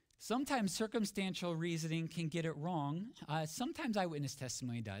 Sometimes circumstantial reasoning can get it wrong. Sometimes eyewitness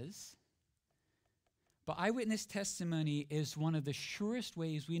testimony does. But eyewitness testimony is one of the surest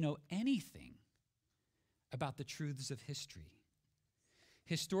ways we know anything about the truths of history.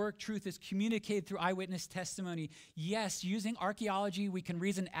 Historic truth is communicated through eyewitness testimony. Yes, using archaeology, we can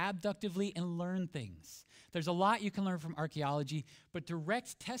reason abductively and learn things. There's a lot you can learn from archaeology, but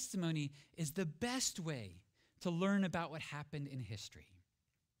direct testimony is the best way to learn about what happened in history.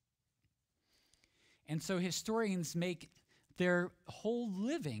 And so historians make their whole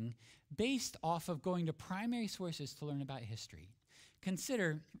living based off of going to primary sources to learn about history.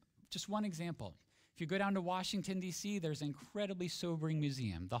 Consider just one example. If you go down to Washington, D.C., there's an incredibly sobering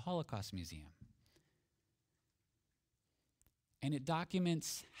museum, the Holocaust Museum. And it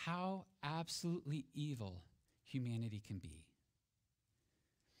documents how absolutely evil humanity can be.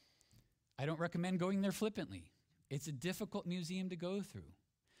 I don't recommend going there flippantly. It's a difficult museum to go through.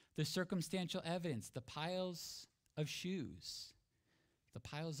 The circumstantial evidence, the piles of shoes, the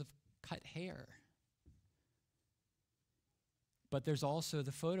piles of cut hair. But there's also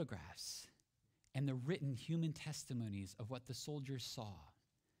the photographs and the written human testimonies of what the soldiers saw.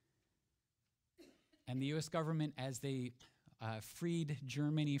 And the U.S. government, as they freed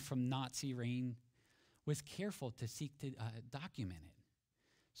Germany from Nazi reign, was careful to seek to document it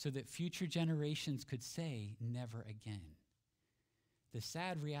so that future generations could say, never again. The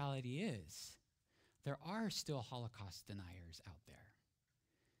sad reality is there are still Holocaust deniers out there.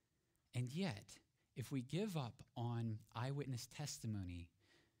 And yet, if we give up on eyewitness testimony,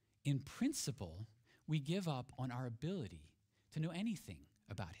 in principle, we give up on our ability to know anything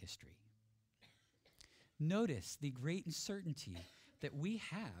about history. Notice the great uncertainty that we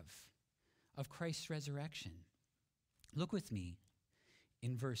have of Christ's resurrection. Look with me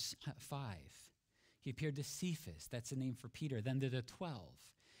in verse 5. He appeared to Cephas, that's the name for Peter, then to the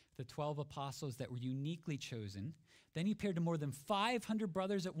 12 apostles that were uniquely chosen. Then he appeared to more than 500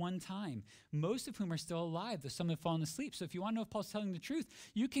 brothers at one time, most of whom are still alive, though some have fallen asleep. So if you want to know if Paul's telling the truth,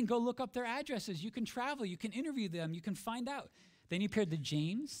 you can go look up their addresses. You can travel. You can interview them. You can find out. Then he appeared to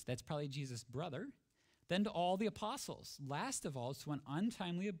James, that's probably Jesus' brother, then to all the apostles. Last of all, to one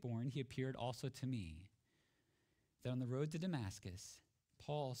untimely born, he appeared also to me. Then on the road to Damascus,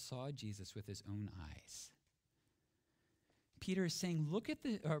 Paul saw Jesus with his own eyes. Paul is saying, look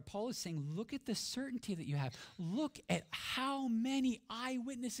at the certainty that you have. Look at how many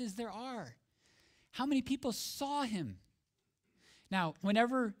eyewitnesses there are. How many people saw him? Now,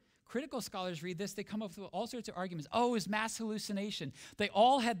 whenever critical scholars read this, they come up with all sorts of arguments. Oh, it was mass hallucination. They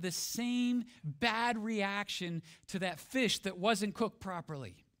all had the same bad reaction to that fish that wasn't cooked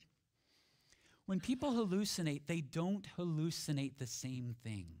properly. When people hallucinate, they don't hallucinate the same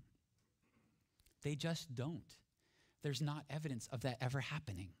thing. They just don't. There's not evidence of that ever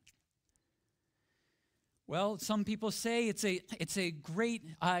happening. Well, some people say it's a great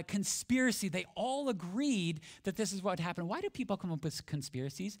conspiracy. They all agreed that this is what happened. Why do people come up with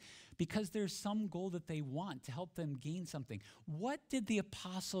conspiracies? Because there's some goal that they want to help them gain something. What did the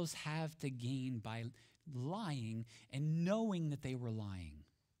apostles have to gain by lying and knowing that they were lying?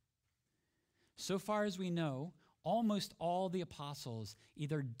 So far as we know, almost all the apostles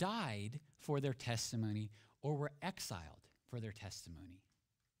either died for their testimony or were exiled for their testimony.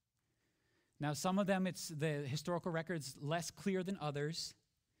 Now, some of them, it's the historical records less clear than others.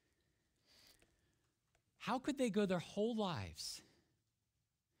 How could they go their whole lives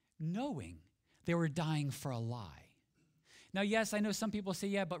knowing they were dying for a lie? Now, yes, I know some people say,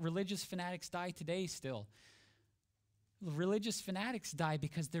 yeah, but religious fanatics die today still. Religious fanatics die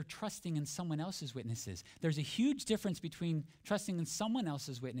because they're trusting in someone else's witnesses. There's a huge difference between trusting in someone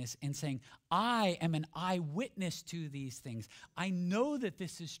else's witness and saying, I am an eyewitness to these things. I know that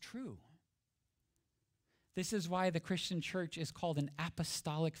this is true. This is why the Christian church is called an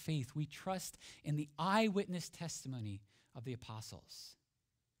apostolic faith. We trust in the eyewitness testimony of the apostles.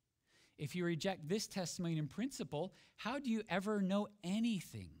 If you reject this testimony in principle, how do you ever know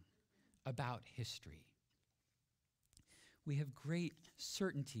anything about history? We have great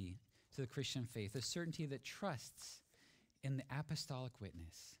certainty to the Christian faith, a certainty that trusts in the apostolic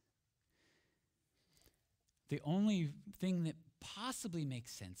witness. The only thing that possibly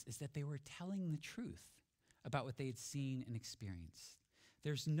makes sense is that they were telling the truth about what they had seen and experienced.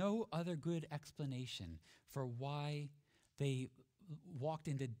 There's no other good explanation for why they walked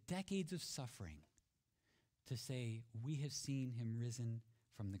into decades of suffering to say, we have seen him risen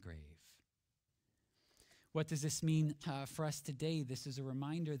from the grave. What does this mean for us today? This is a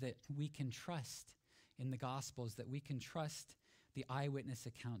reminder that we can trust in the Gospels, that we can trust the eyewitness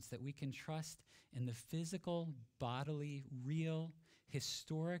accounts, that we can trust in the physical, bodily, real,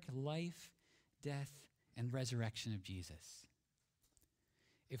 historic life, death, and resurrection of Jesus.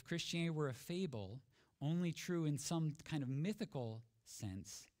 If Christianity were a fable, only true in some kind of mythical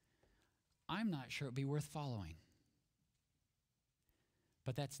sense, I'm not sure it would be worth following.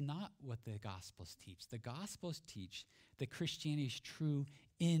 But that's not what the Gospels teach. The Gospels teach that Christianity is true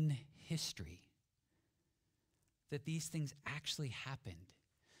in history, that these things actually happened,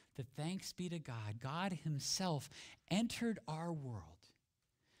 that thanks be to God, God himself entered our world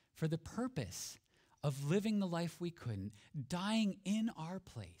for the purpose of living the life we couldn't, dying in our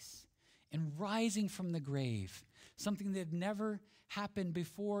place, and rising from the grave, something that had never happened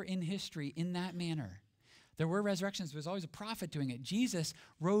before in history in that manner. There were resurrections. There was always a prophet doing it. Jesus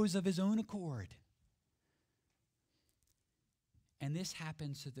rose of his own accord. And this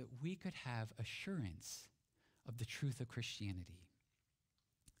happened so that we could have assurance of the truth of Christianity.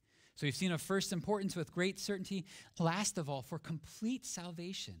 So we've seen of first importance with great certainty. Last of all, for complete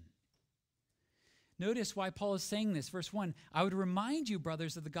salvation. Notice why Paul is saying this. Verse 1, I would remind you,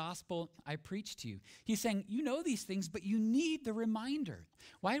 brothers, of the gospel I preached to you. He's saying, you know these things, but you need the reminder.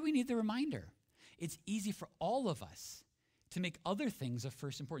 Why do we need the reminder? It's easy for all of us to make other things of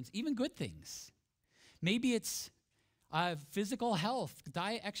first importance, even good things. Maybe it's physical health,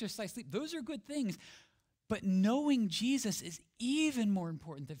 diet, exercise, sleep. Those are good things. But knowing Jesus is even more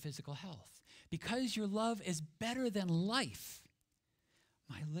important than physical health. Because your love is better than life,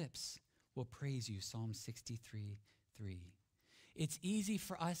 my lips will praise you, Psalm 63:3. It's easy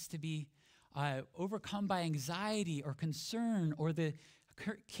for us to be overcome by anxiety or concern or the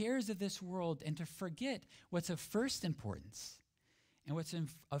cares of this world and to forget what's of first importance. And what's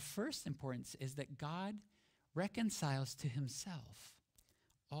of first importance is that God reconciles to himself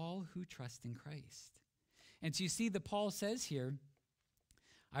all who trust in Christ. And so you see that Paul says here,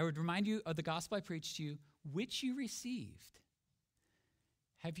 I would remind you of the gospel I preached to you, which you received.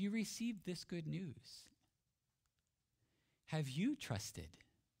 Have you received this good news? Have you trusted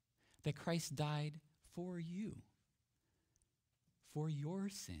that Christ died for you, for your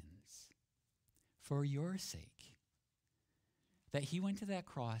sins, for your sake? That he went to that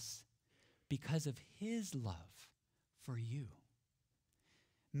cross because of his love for you.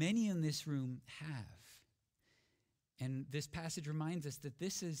 Many in this room have. And this passage reminds us that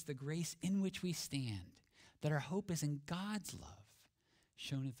this is the grace in which we stand, that our hope is in God's love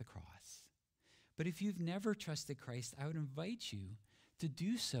shown at the cross. But if you've never trusted Christ, I would invite you to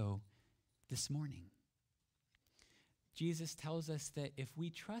do so this morning. Jesus tells us that if we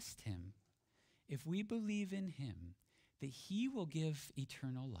trust him, if we believe in him, that he will give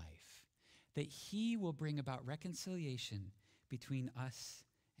eternal life, that he will bring about reconciliation between us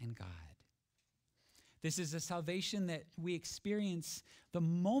and God. This is a salvation that we experience the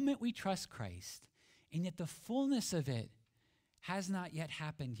moment we trust Christ, and yet the fullness of it has not yet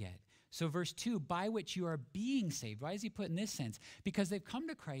happened yet. So verse 2, by which you are being saved. Why is he put in this sense? Because they've come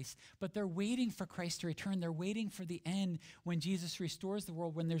to Christ, but they're waiting for Christ to return. They're waiting for the end when Jesus restores the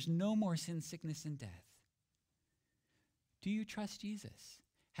world, when there's no more sin, sickness, and death. Do you trust Jesus?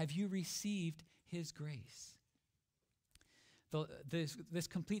 Have you received his grace? This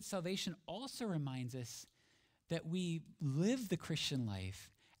complete salvation also reminds us that we live the Christian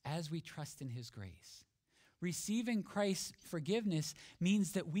life as we trust in his grace. Receiving Christ's forgiveness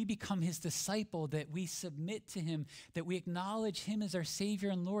means that we become his disciple, that we submit to him, that we acknowledge him as our Savior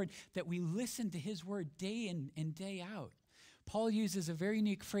and Lord, that we listen to his word day in and day out. Paul uses a very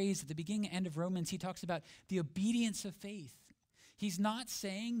unique phrase at the beginning and end of Romans. He talks about the obedience of faith. He's not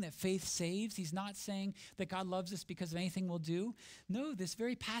saying that faith saves. He's not saying that God loves us because of anything we'll do. No, this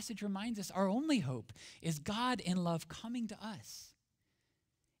very passage reminds us our only hope is God in love coming to us.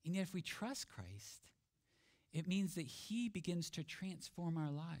 And yet if we trust Christ, it means that he begins to transform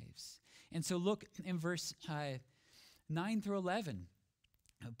our lives. And so look in verse 9 through 11.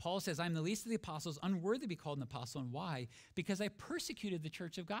 Paul says, I'm the least of the apostles, unworthy to be called an apostle. And why? Because I persecuted the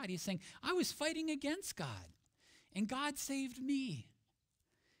church of God. He's saying, I was fighting against God, and God saved me.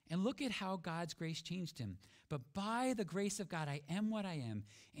 And look at how God's grace changed him. But by the grace of God, I am what I am,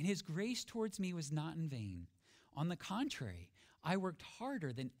 and his grace towards me was not in vain. On the contrary, I worked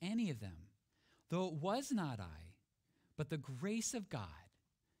harder than any of them, though it was not I, but the grace of God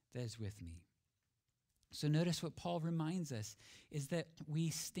that is with me. So notice what Paul reminds us is that we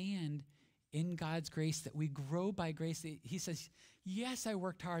stand in God's grace, that we grow by grace. He says, yes, I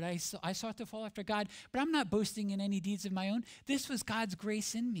worked hard. I sought to follow after God, but I'm not boasting in any deeds of my own. This was God's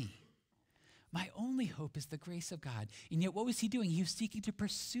grace in me. My only hope is the grace of God. And yet what was he doing? He was seeking to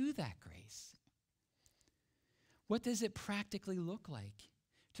pursue that grace. What does it practically look like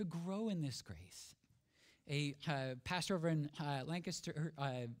to grow in this grace? A pastor over in Lancaster,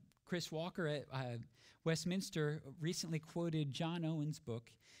 Chris Walker at Westminster, recently quoted John Owen's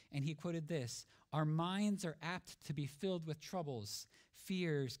book, and he quoted this: "Our minds are apt to be filled with troubles,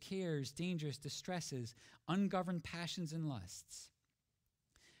 fears, cares, dangers, distresses, ungoverned passions and lusts.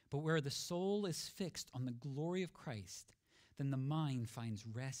 But where the soul is fixed on the glory of Christ, then the mind finds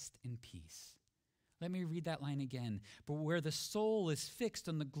rest and peace." Let me read that line again. "But where the soul is fixed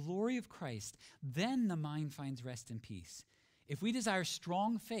on the glory of Christ, then the mind finds rest and peace." If we desire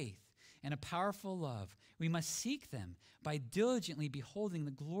strong faith and a powerful love, we must seek them by diligently beholding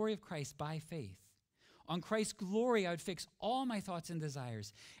the glory of Christ by faith. On Christ's glory, I would fix all my thoughts and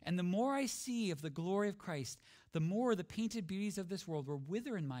desires. And the more I see of the glory of Christ, the more the painted beauties of this world will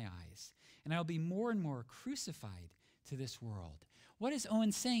wither in my eyes, and I will be more and more crucified to this world. What is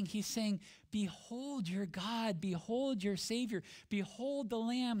Owen saying? He's saying, behold your God, behold your Savior, behold the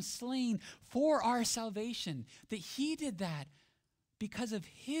Lamb slain for our salvation, that he did that because of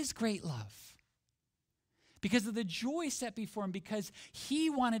his great love, because of the joy set before him, because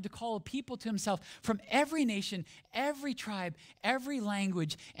he wanted to call a people to himself from every nation, every tribe, every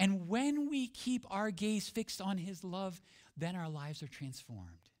language. And when we keep our gaze fixed on his love, then our lives are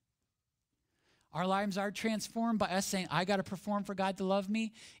transformed. Our lives are transformed by us saying, I got to perform for God to love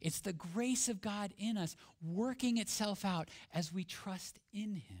me. It's the grace of God in us working itself out as we trust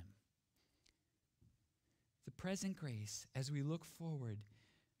in him. The present grace as we look forward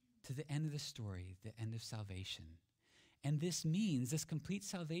to the end of the story, the end of salvation. And this complete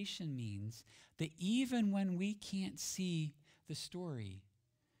salvation means that even when we can't see the story,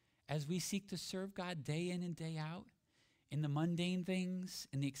 as we seek to serve God day in and day out, in the mundane things,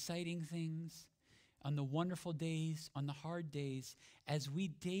 in the exciting things, on the wonderful days, on the hard days, as we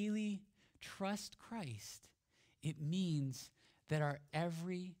daily trust Christ, it means that our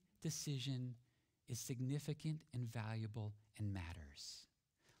every decision is significant and valuable and matters.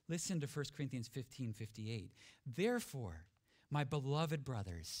 Listen to 1 Corinthians 15:58. Therefore, my beloved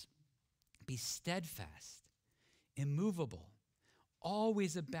brothers, be steadfast, immovable,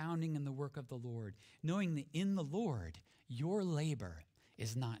 always abounding in the work of the Lord, knowing that in the Lord your labor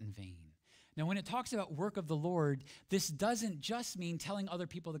is not in vain. Now, when it talks about work of the Lord, this doesn't just mean telling other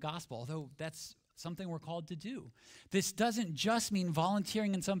people the gospel, although that's something we're called to do. This doesn't just mean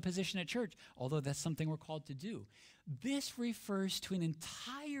volunteering in some position at church, although that's something we're called to do. This refers to an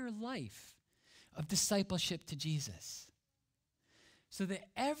entire life of discipleship to Jesus. So that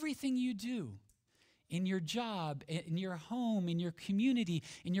everything you do in your job, in your home, in your community,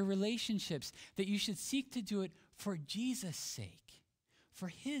 in your relationships, that you should seek to do it for Jesus' sake, for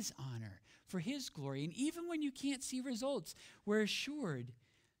his honor, for his glory. And even when you can't see results, we're assured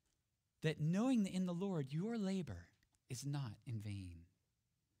that knowing that in the Lord your labor is not in vain.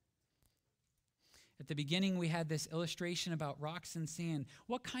 At the beginning, we had this illustration about rocks and sand.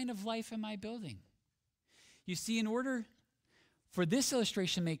 What kind of life am I building? You see, in order for this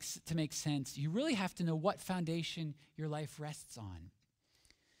illustration to make sense, you really have to know what foundation your life rests on.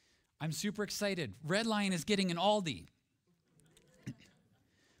 I'm super excited. Red Lion is getting an Aldi.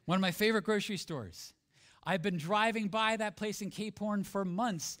 One of my favorite grocery stores. I've been driving by that place in Cape Horn for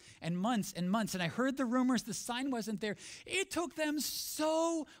months and months and months, and I heard the rumors the sign wasn't there. It took them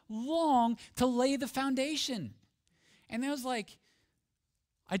so long to lay the foundation. And I was like,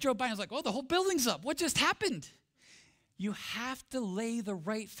 I drove by and I was like, oh, the whole building's up. What just happened? You have to lay the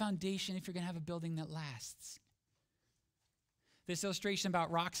right foundation if you're going to have a building that lasts. This illustration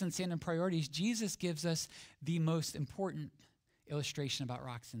about rocks and sand and priorities, Jesus gives us the most important illustration about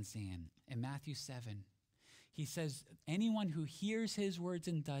rocks and sand. In Matthew 7, he says, anyone who hears his words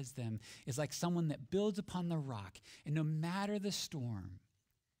and does them is like someone that builds upon the rock, and no matter the storm,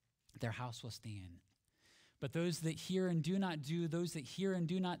 their house will stand. But those that hear and do not do, those that hear and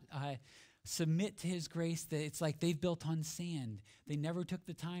do not submit to his grace, that it's like they've built on sand. They never took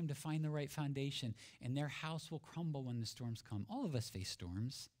the time to find the right foundation, and their house will crumble when the storms come. All of us face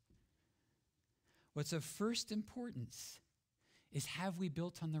storms. What's of first importance is, have we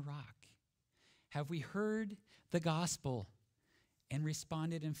built on the rock? Have we heard the gospel and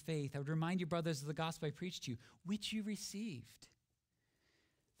responded in faith? I would remind you, brothers, of the gospel I preached to you, which you received.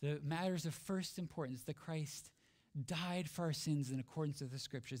 The matters of first importance, that Christ died for our sins in accordance with the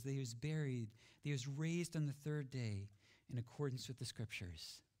scriptures, that he was buried, that he was raised on the third day in accordance with the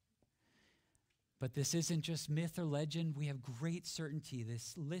scriptures. But this isn't just myth or legend. We have great certainty,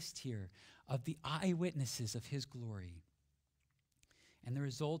 this list here of the eyewitnesses of his glory. And the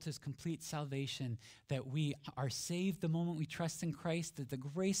result is complete salvation, that we are saved the moment we trust in Christ, that the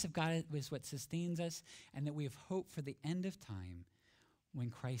grace of God is what sustains us, and that we have hope for the end of time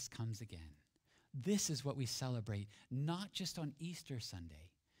when Christ comes again. This is what we celebrate, not just on Easter Sunday,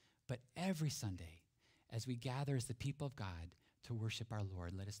 but every Sunday as we gather as the people of God to worship our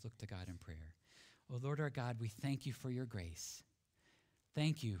Lord. Let us look to God in prayer. Oh, Lord our God, we thank you for your grace.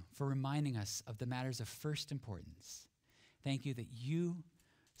 Thank you for reminding us of the matters of first importance. Thank you that you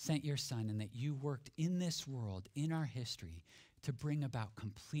sent your Son and that you worked in this world, in our history, to bring about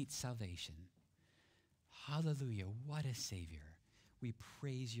complete salvation. Hallelujah, what a Savior. We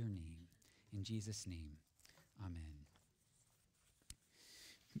praise your name. In Jesus' name, amen.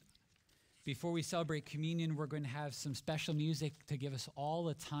 Before we celebrate communion, we're going to have some special music to give us all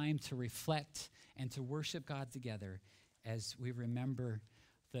the time to reflect and to worship God together as we remember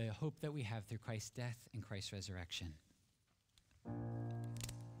the hope that we have through Christ's death and Christ's resurrection.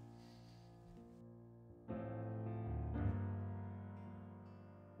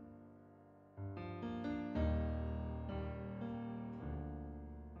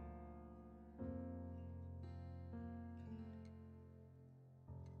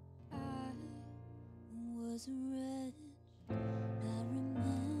 Was wretched, I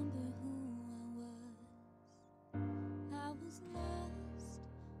remember who I was lost,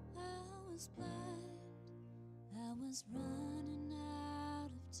 I was blind, I was running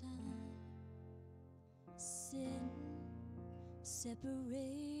out of time. Sin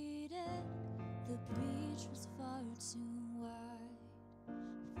separated, the breach was far too wide.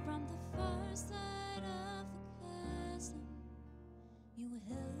 From the far side of the chasm, you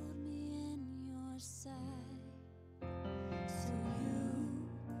held me in your sight. So you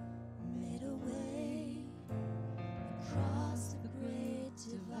made a way across the great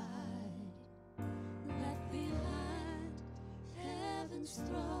divide, left behind heaven's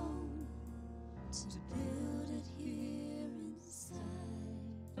throne to build it here inside.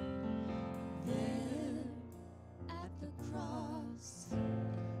 There at the cross, you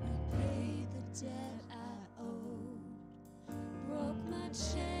paid the debt I owed, broke my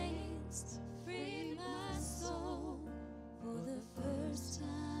chains, freed my soul. For the first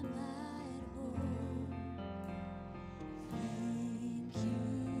time at home. Thank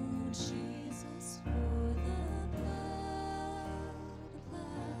you, Jesus, for the blood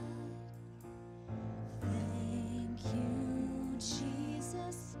applied. Thank you,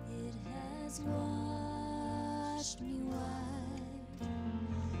 Jesus, it has washed me white.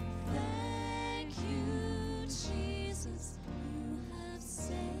 Thank you, Jesus, you have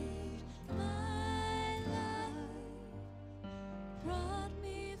saved my life. Brought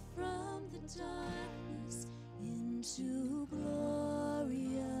me from the darkness into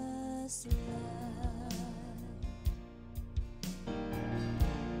glorious light.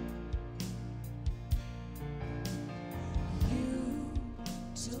 You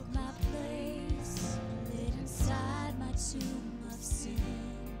took my place, laid inside my tomb of sin.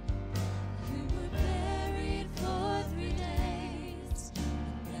 You were buried for 3 days,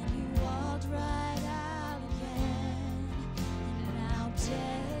 and then you walked right out again. Now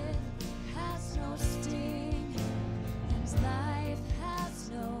death has no sting, and life has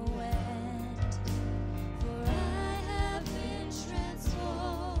no end.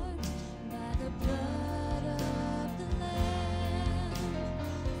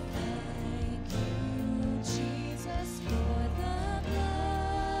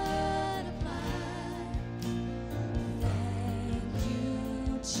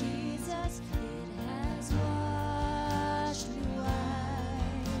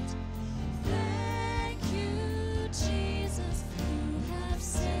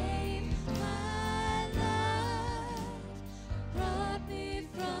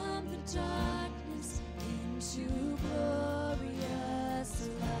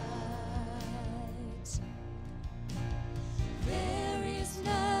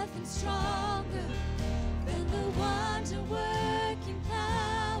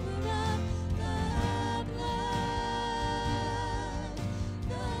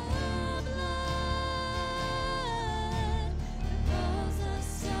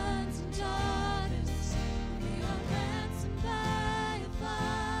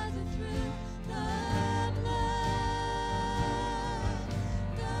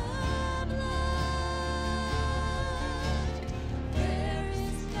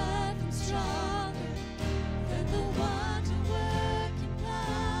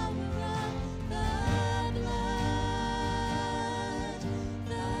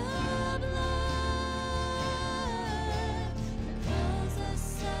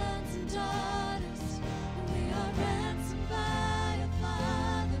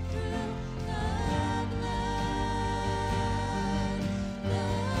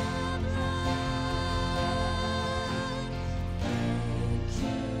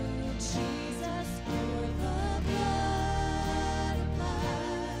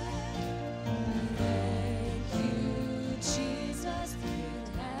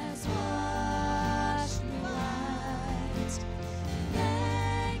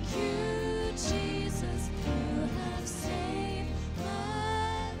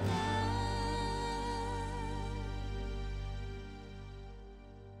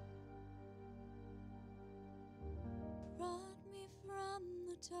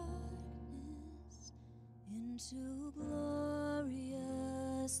 darkness into glorious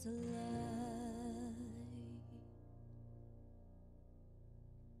light.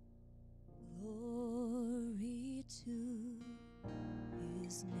 Glory to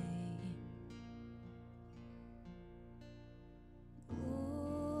his name.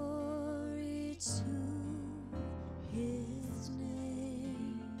 Glory to his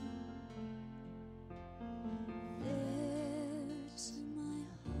name. There to my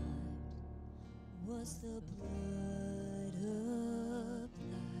heart was the blood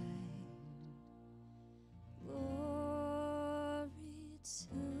applied. Glory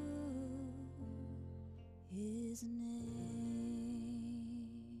to his name.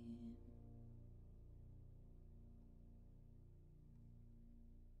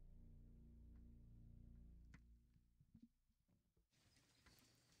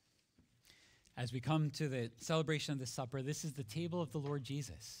 As we come to the celebration of the supper, this is the table of the Lord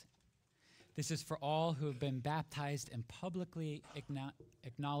Jesus. This is for all who have been baptized and publicly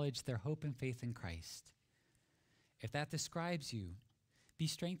acknowledge their hope and faith in Christ. If that describes you, be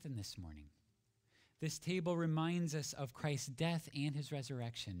strengthened this morning. This table reminds us of Christ's death and his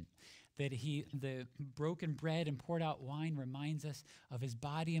resurrection. That the broken bread and poured out wine reminds us of his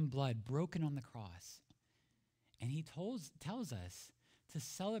body and blood broken on the cross. And he tells us to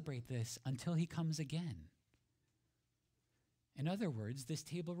celebrate this until he comes again. In other words, this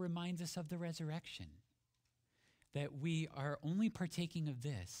table reminds us of the resurrection, that we are only partaking of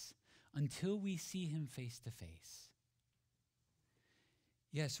this until we see him face to face.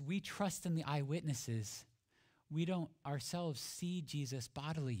 Yes, we trust in the eyewitnesses. We don't ourselves see Jesus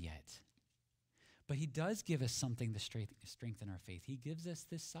bodily yet, but he does give us something to strengthen our faith. He gives us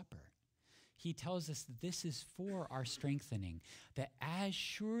this supper. He tells us that this is for our strengthening, that as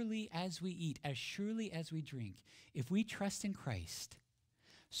surely as we eat, as surely as we drink, if we trust in Christ,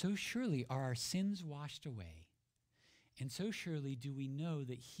 so surely are our sins washed away. And so surely do we know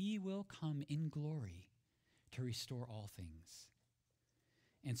that he will come in glory to restore all things.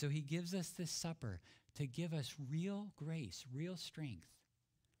 And so he gives us this supper to give us real grace, real strength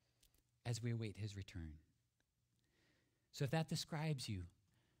as we await his return. So if that describes you,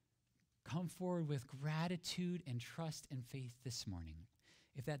 come forward with gratitude and trust and faith this morning.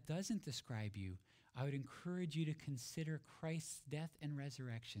 If that doesn't describe you, I would encourage you to consider Christ's death and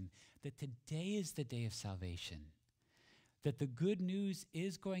resurrection, that today is the day of salvation, that the good news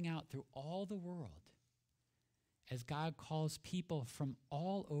is going out through all the world as God calls people from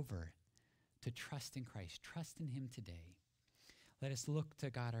all over to trust in Christ, trust in him today. Let us look to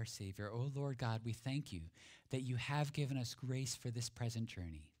God our Savior. Oh Lord God, we thank you that you have given us grace for this present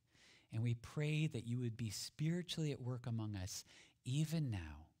journey. And we pray that you would be spiritually at work among us even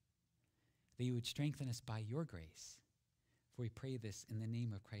now, that you would strengthen us by your grace. For we pray this in the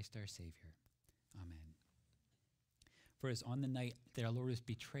name of Christ our Savior. Amen. For as on the night that our Lord was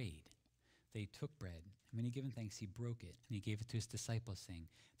betrayed, they took bread, and when he had given thanks, he broke it, and he gave it to his disciples, saying,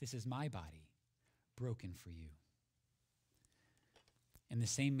 "This is my body, broken for you." In the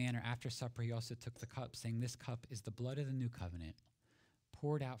same manner, after supper, he also took the cup, saying, "This cup is the blood of the new covenant,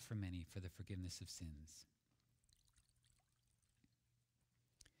 poured out for many for the forgiveness of sins."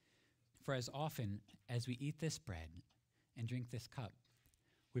 For as often as we eat this bread and drink this cup,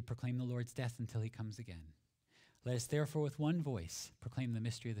 we proclaim the Lord's death until he comes again. Let us therefore with one voice proclaim the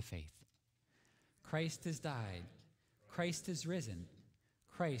mystery of the faith. Christ has died. Christ is risen.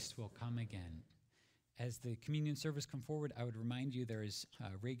 Christ will come again. As the communion servers come forward, I would remind you there is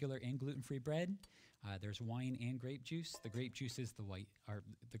regular and gluten-free bread. There's wine and grape juice. The grape juice is the white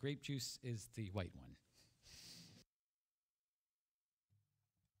one.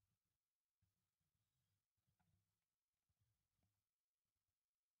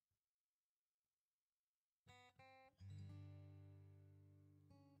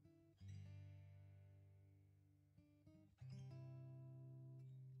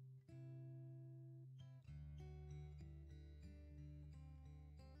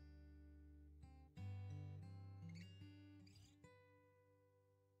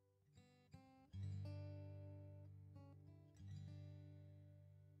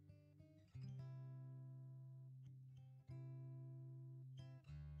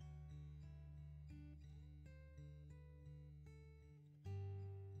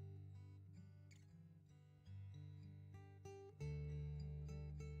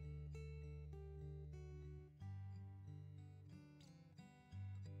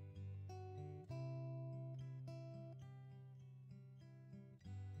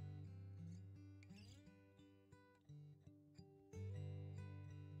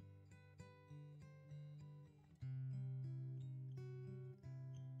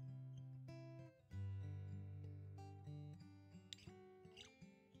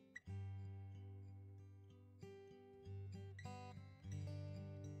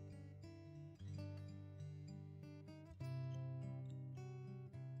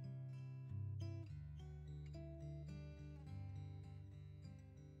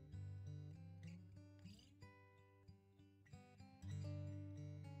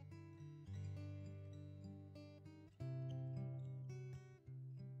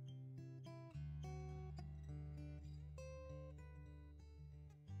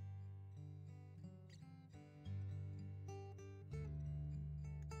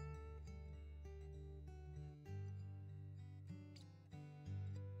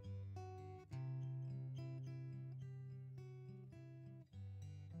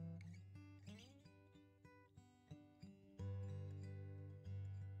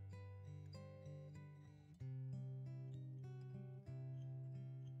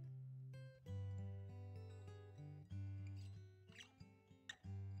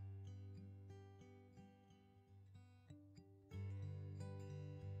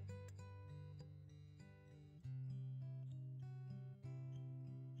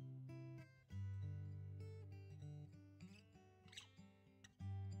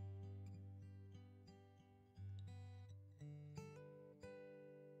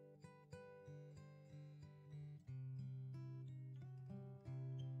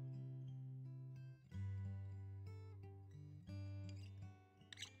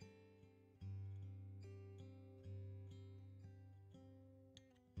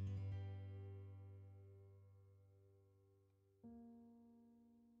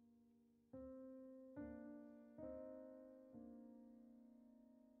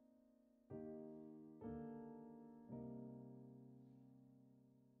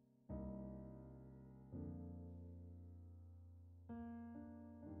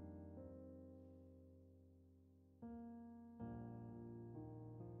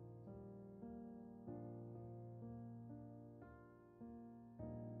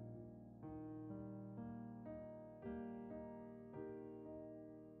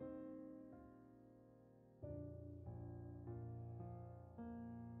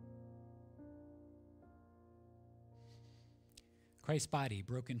 Christ's body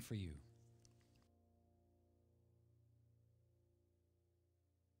broken for you.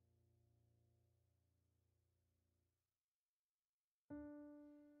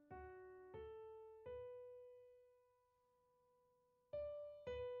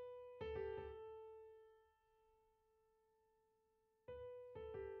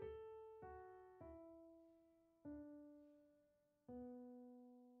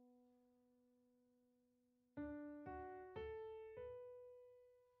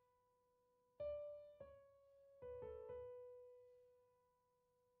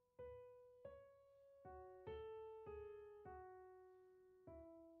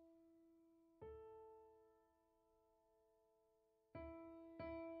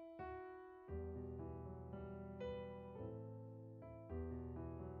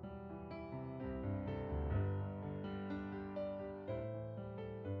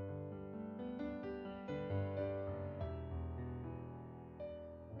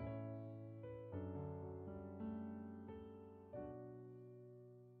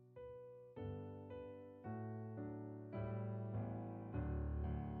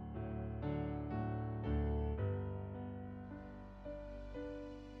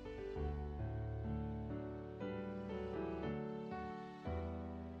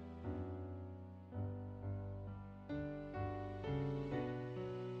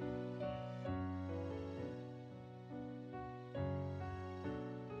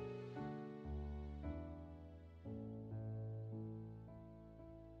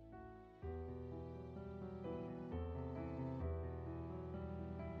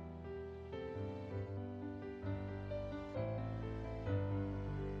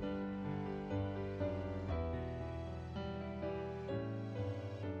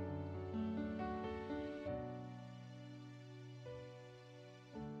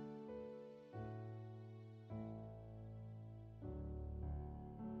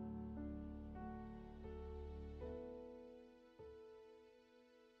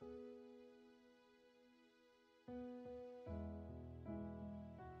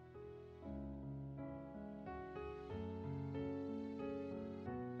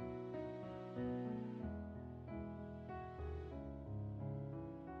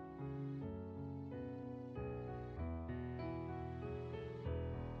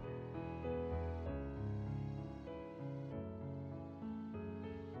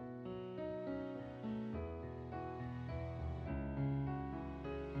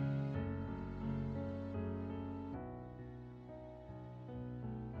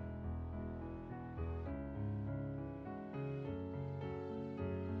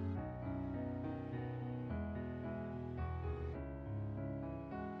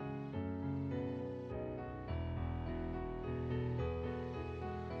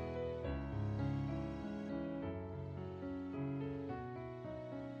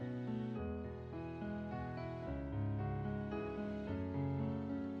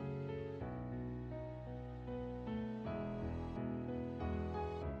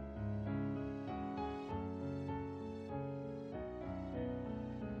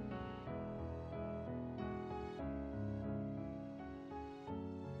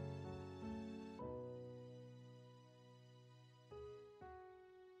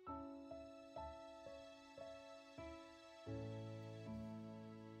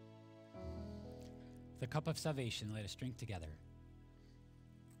 The cup of salvation, let us drink together.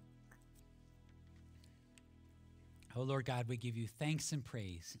 Oh, Lord God, we give you thanks and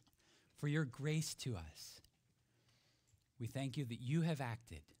praise for your grace to us. We thank you that you have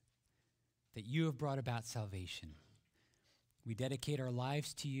acted, that you have brought about salvation. We dedicate our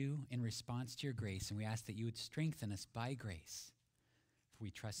lives to you in response to your grace, and we ask that you would strengthen us by grace, for we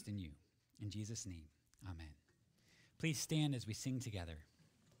trust in you. In Jesus' name, amen. Please stand as we sing together.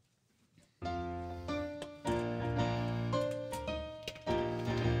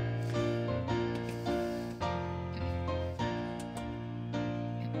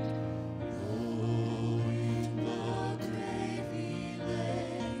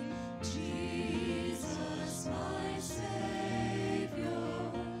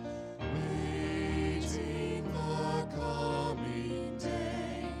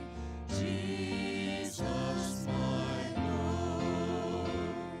 Jesus, my Lord.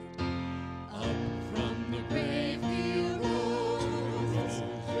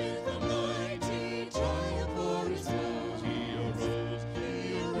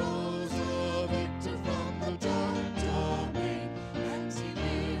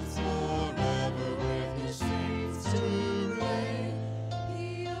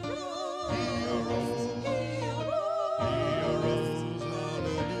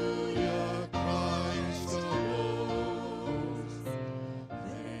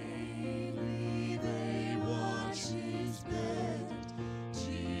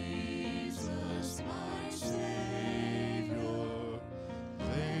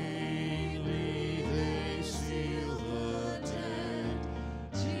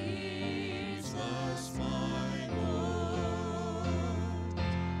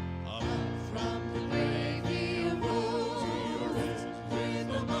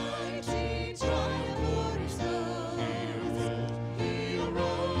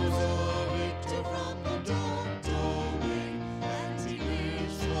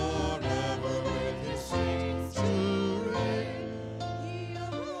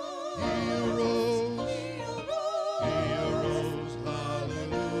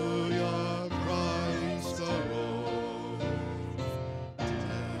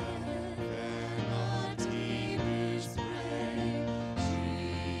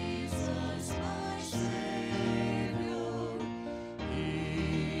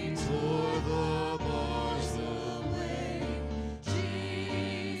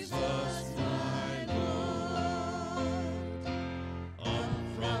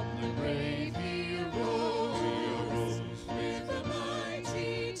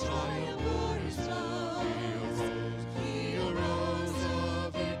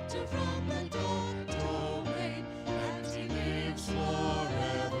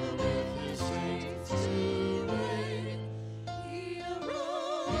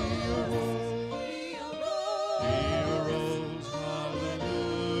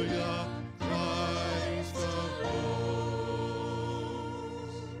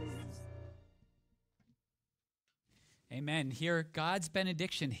 again hear God's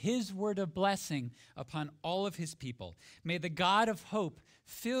benediction, his word of blessing upon all of his people. May the God of hope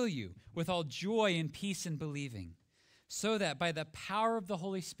fill you with all joy and peace in believing, so that by the power of the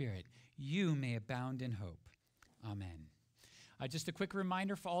Holy Spirit, you may abound in hope. Amen. Just a quick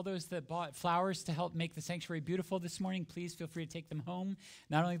reminder for all those that bought flowers to help make the sanctuary beautiful this morning, please feel free to take them home.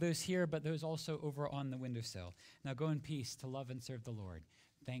 Not only those here, but those also over on the windowsill. Now go in peace to love and serve the Lord.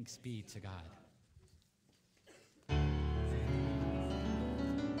 Thanks be to God.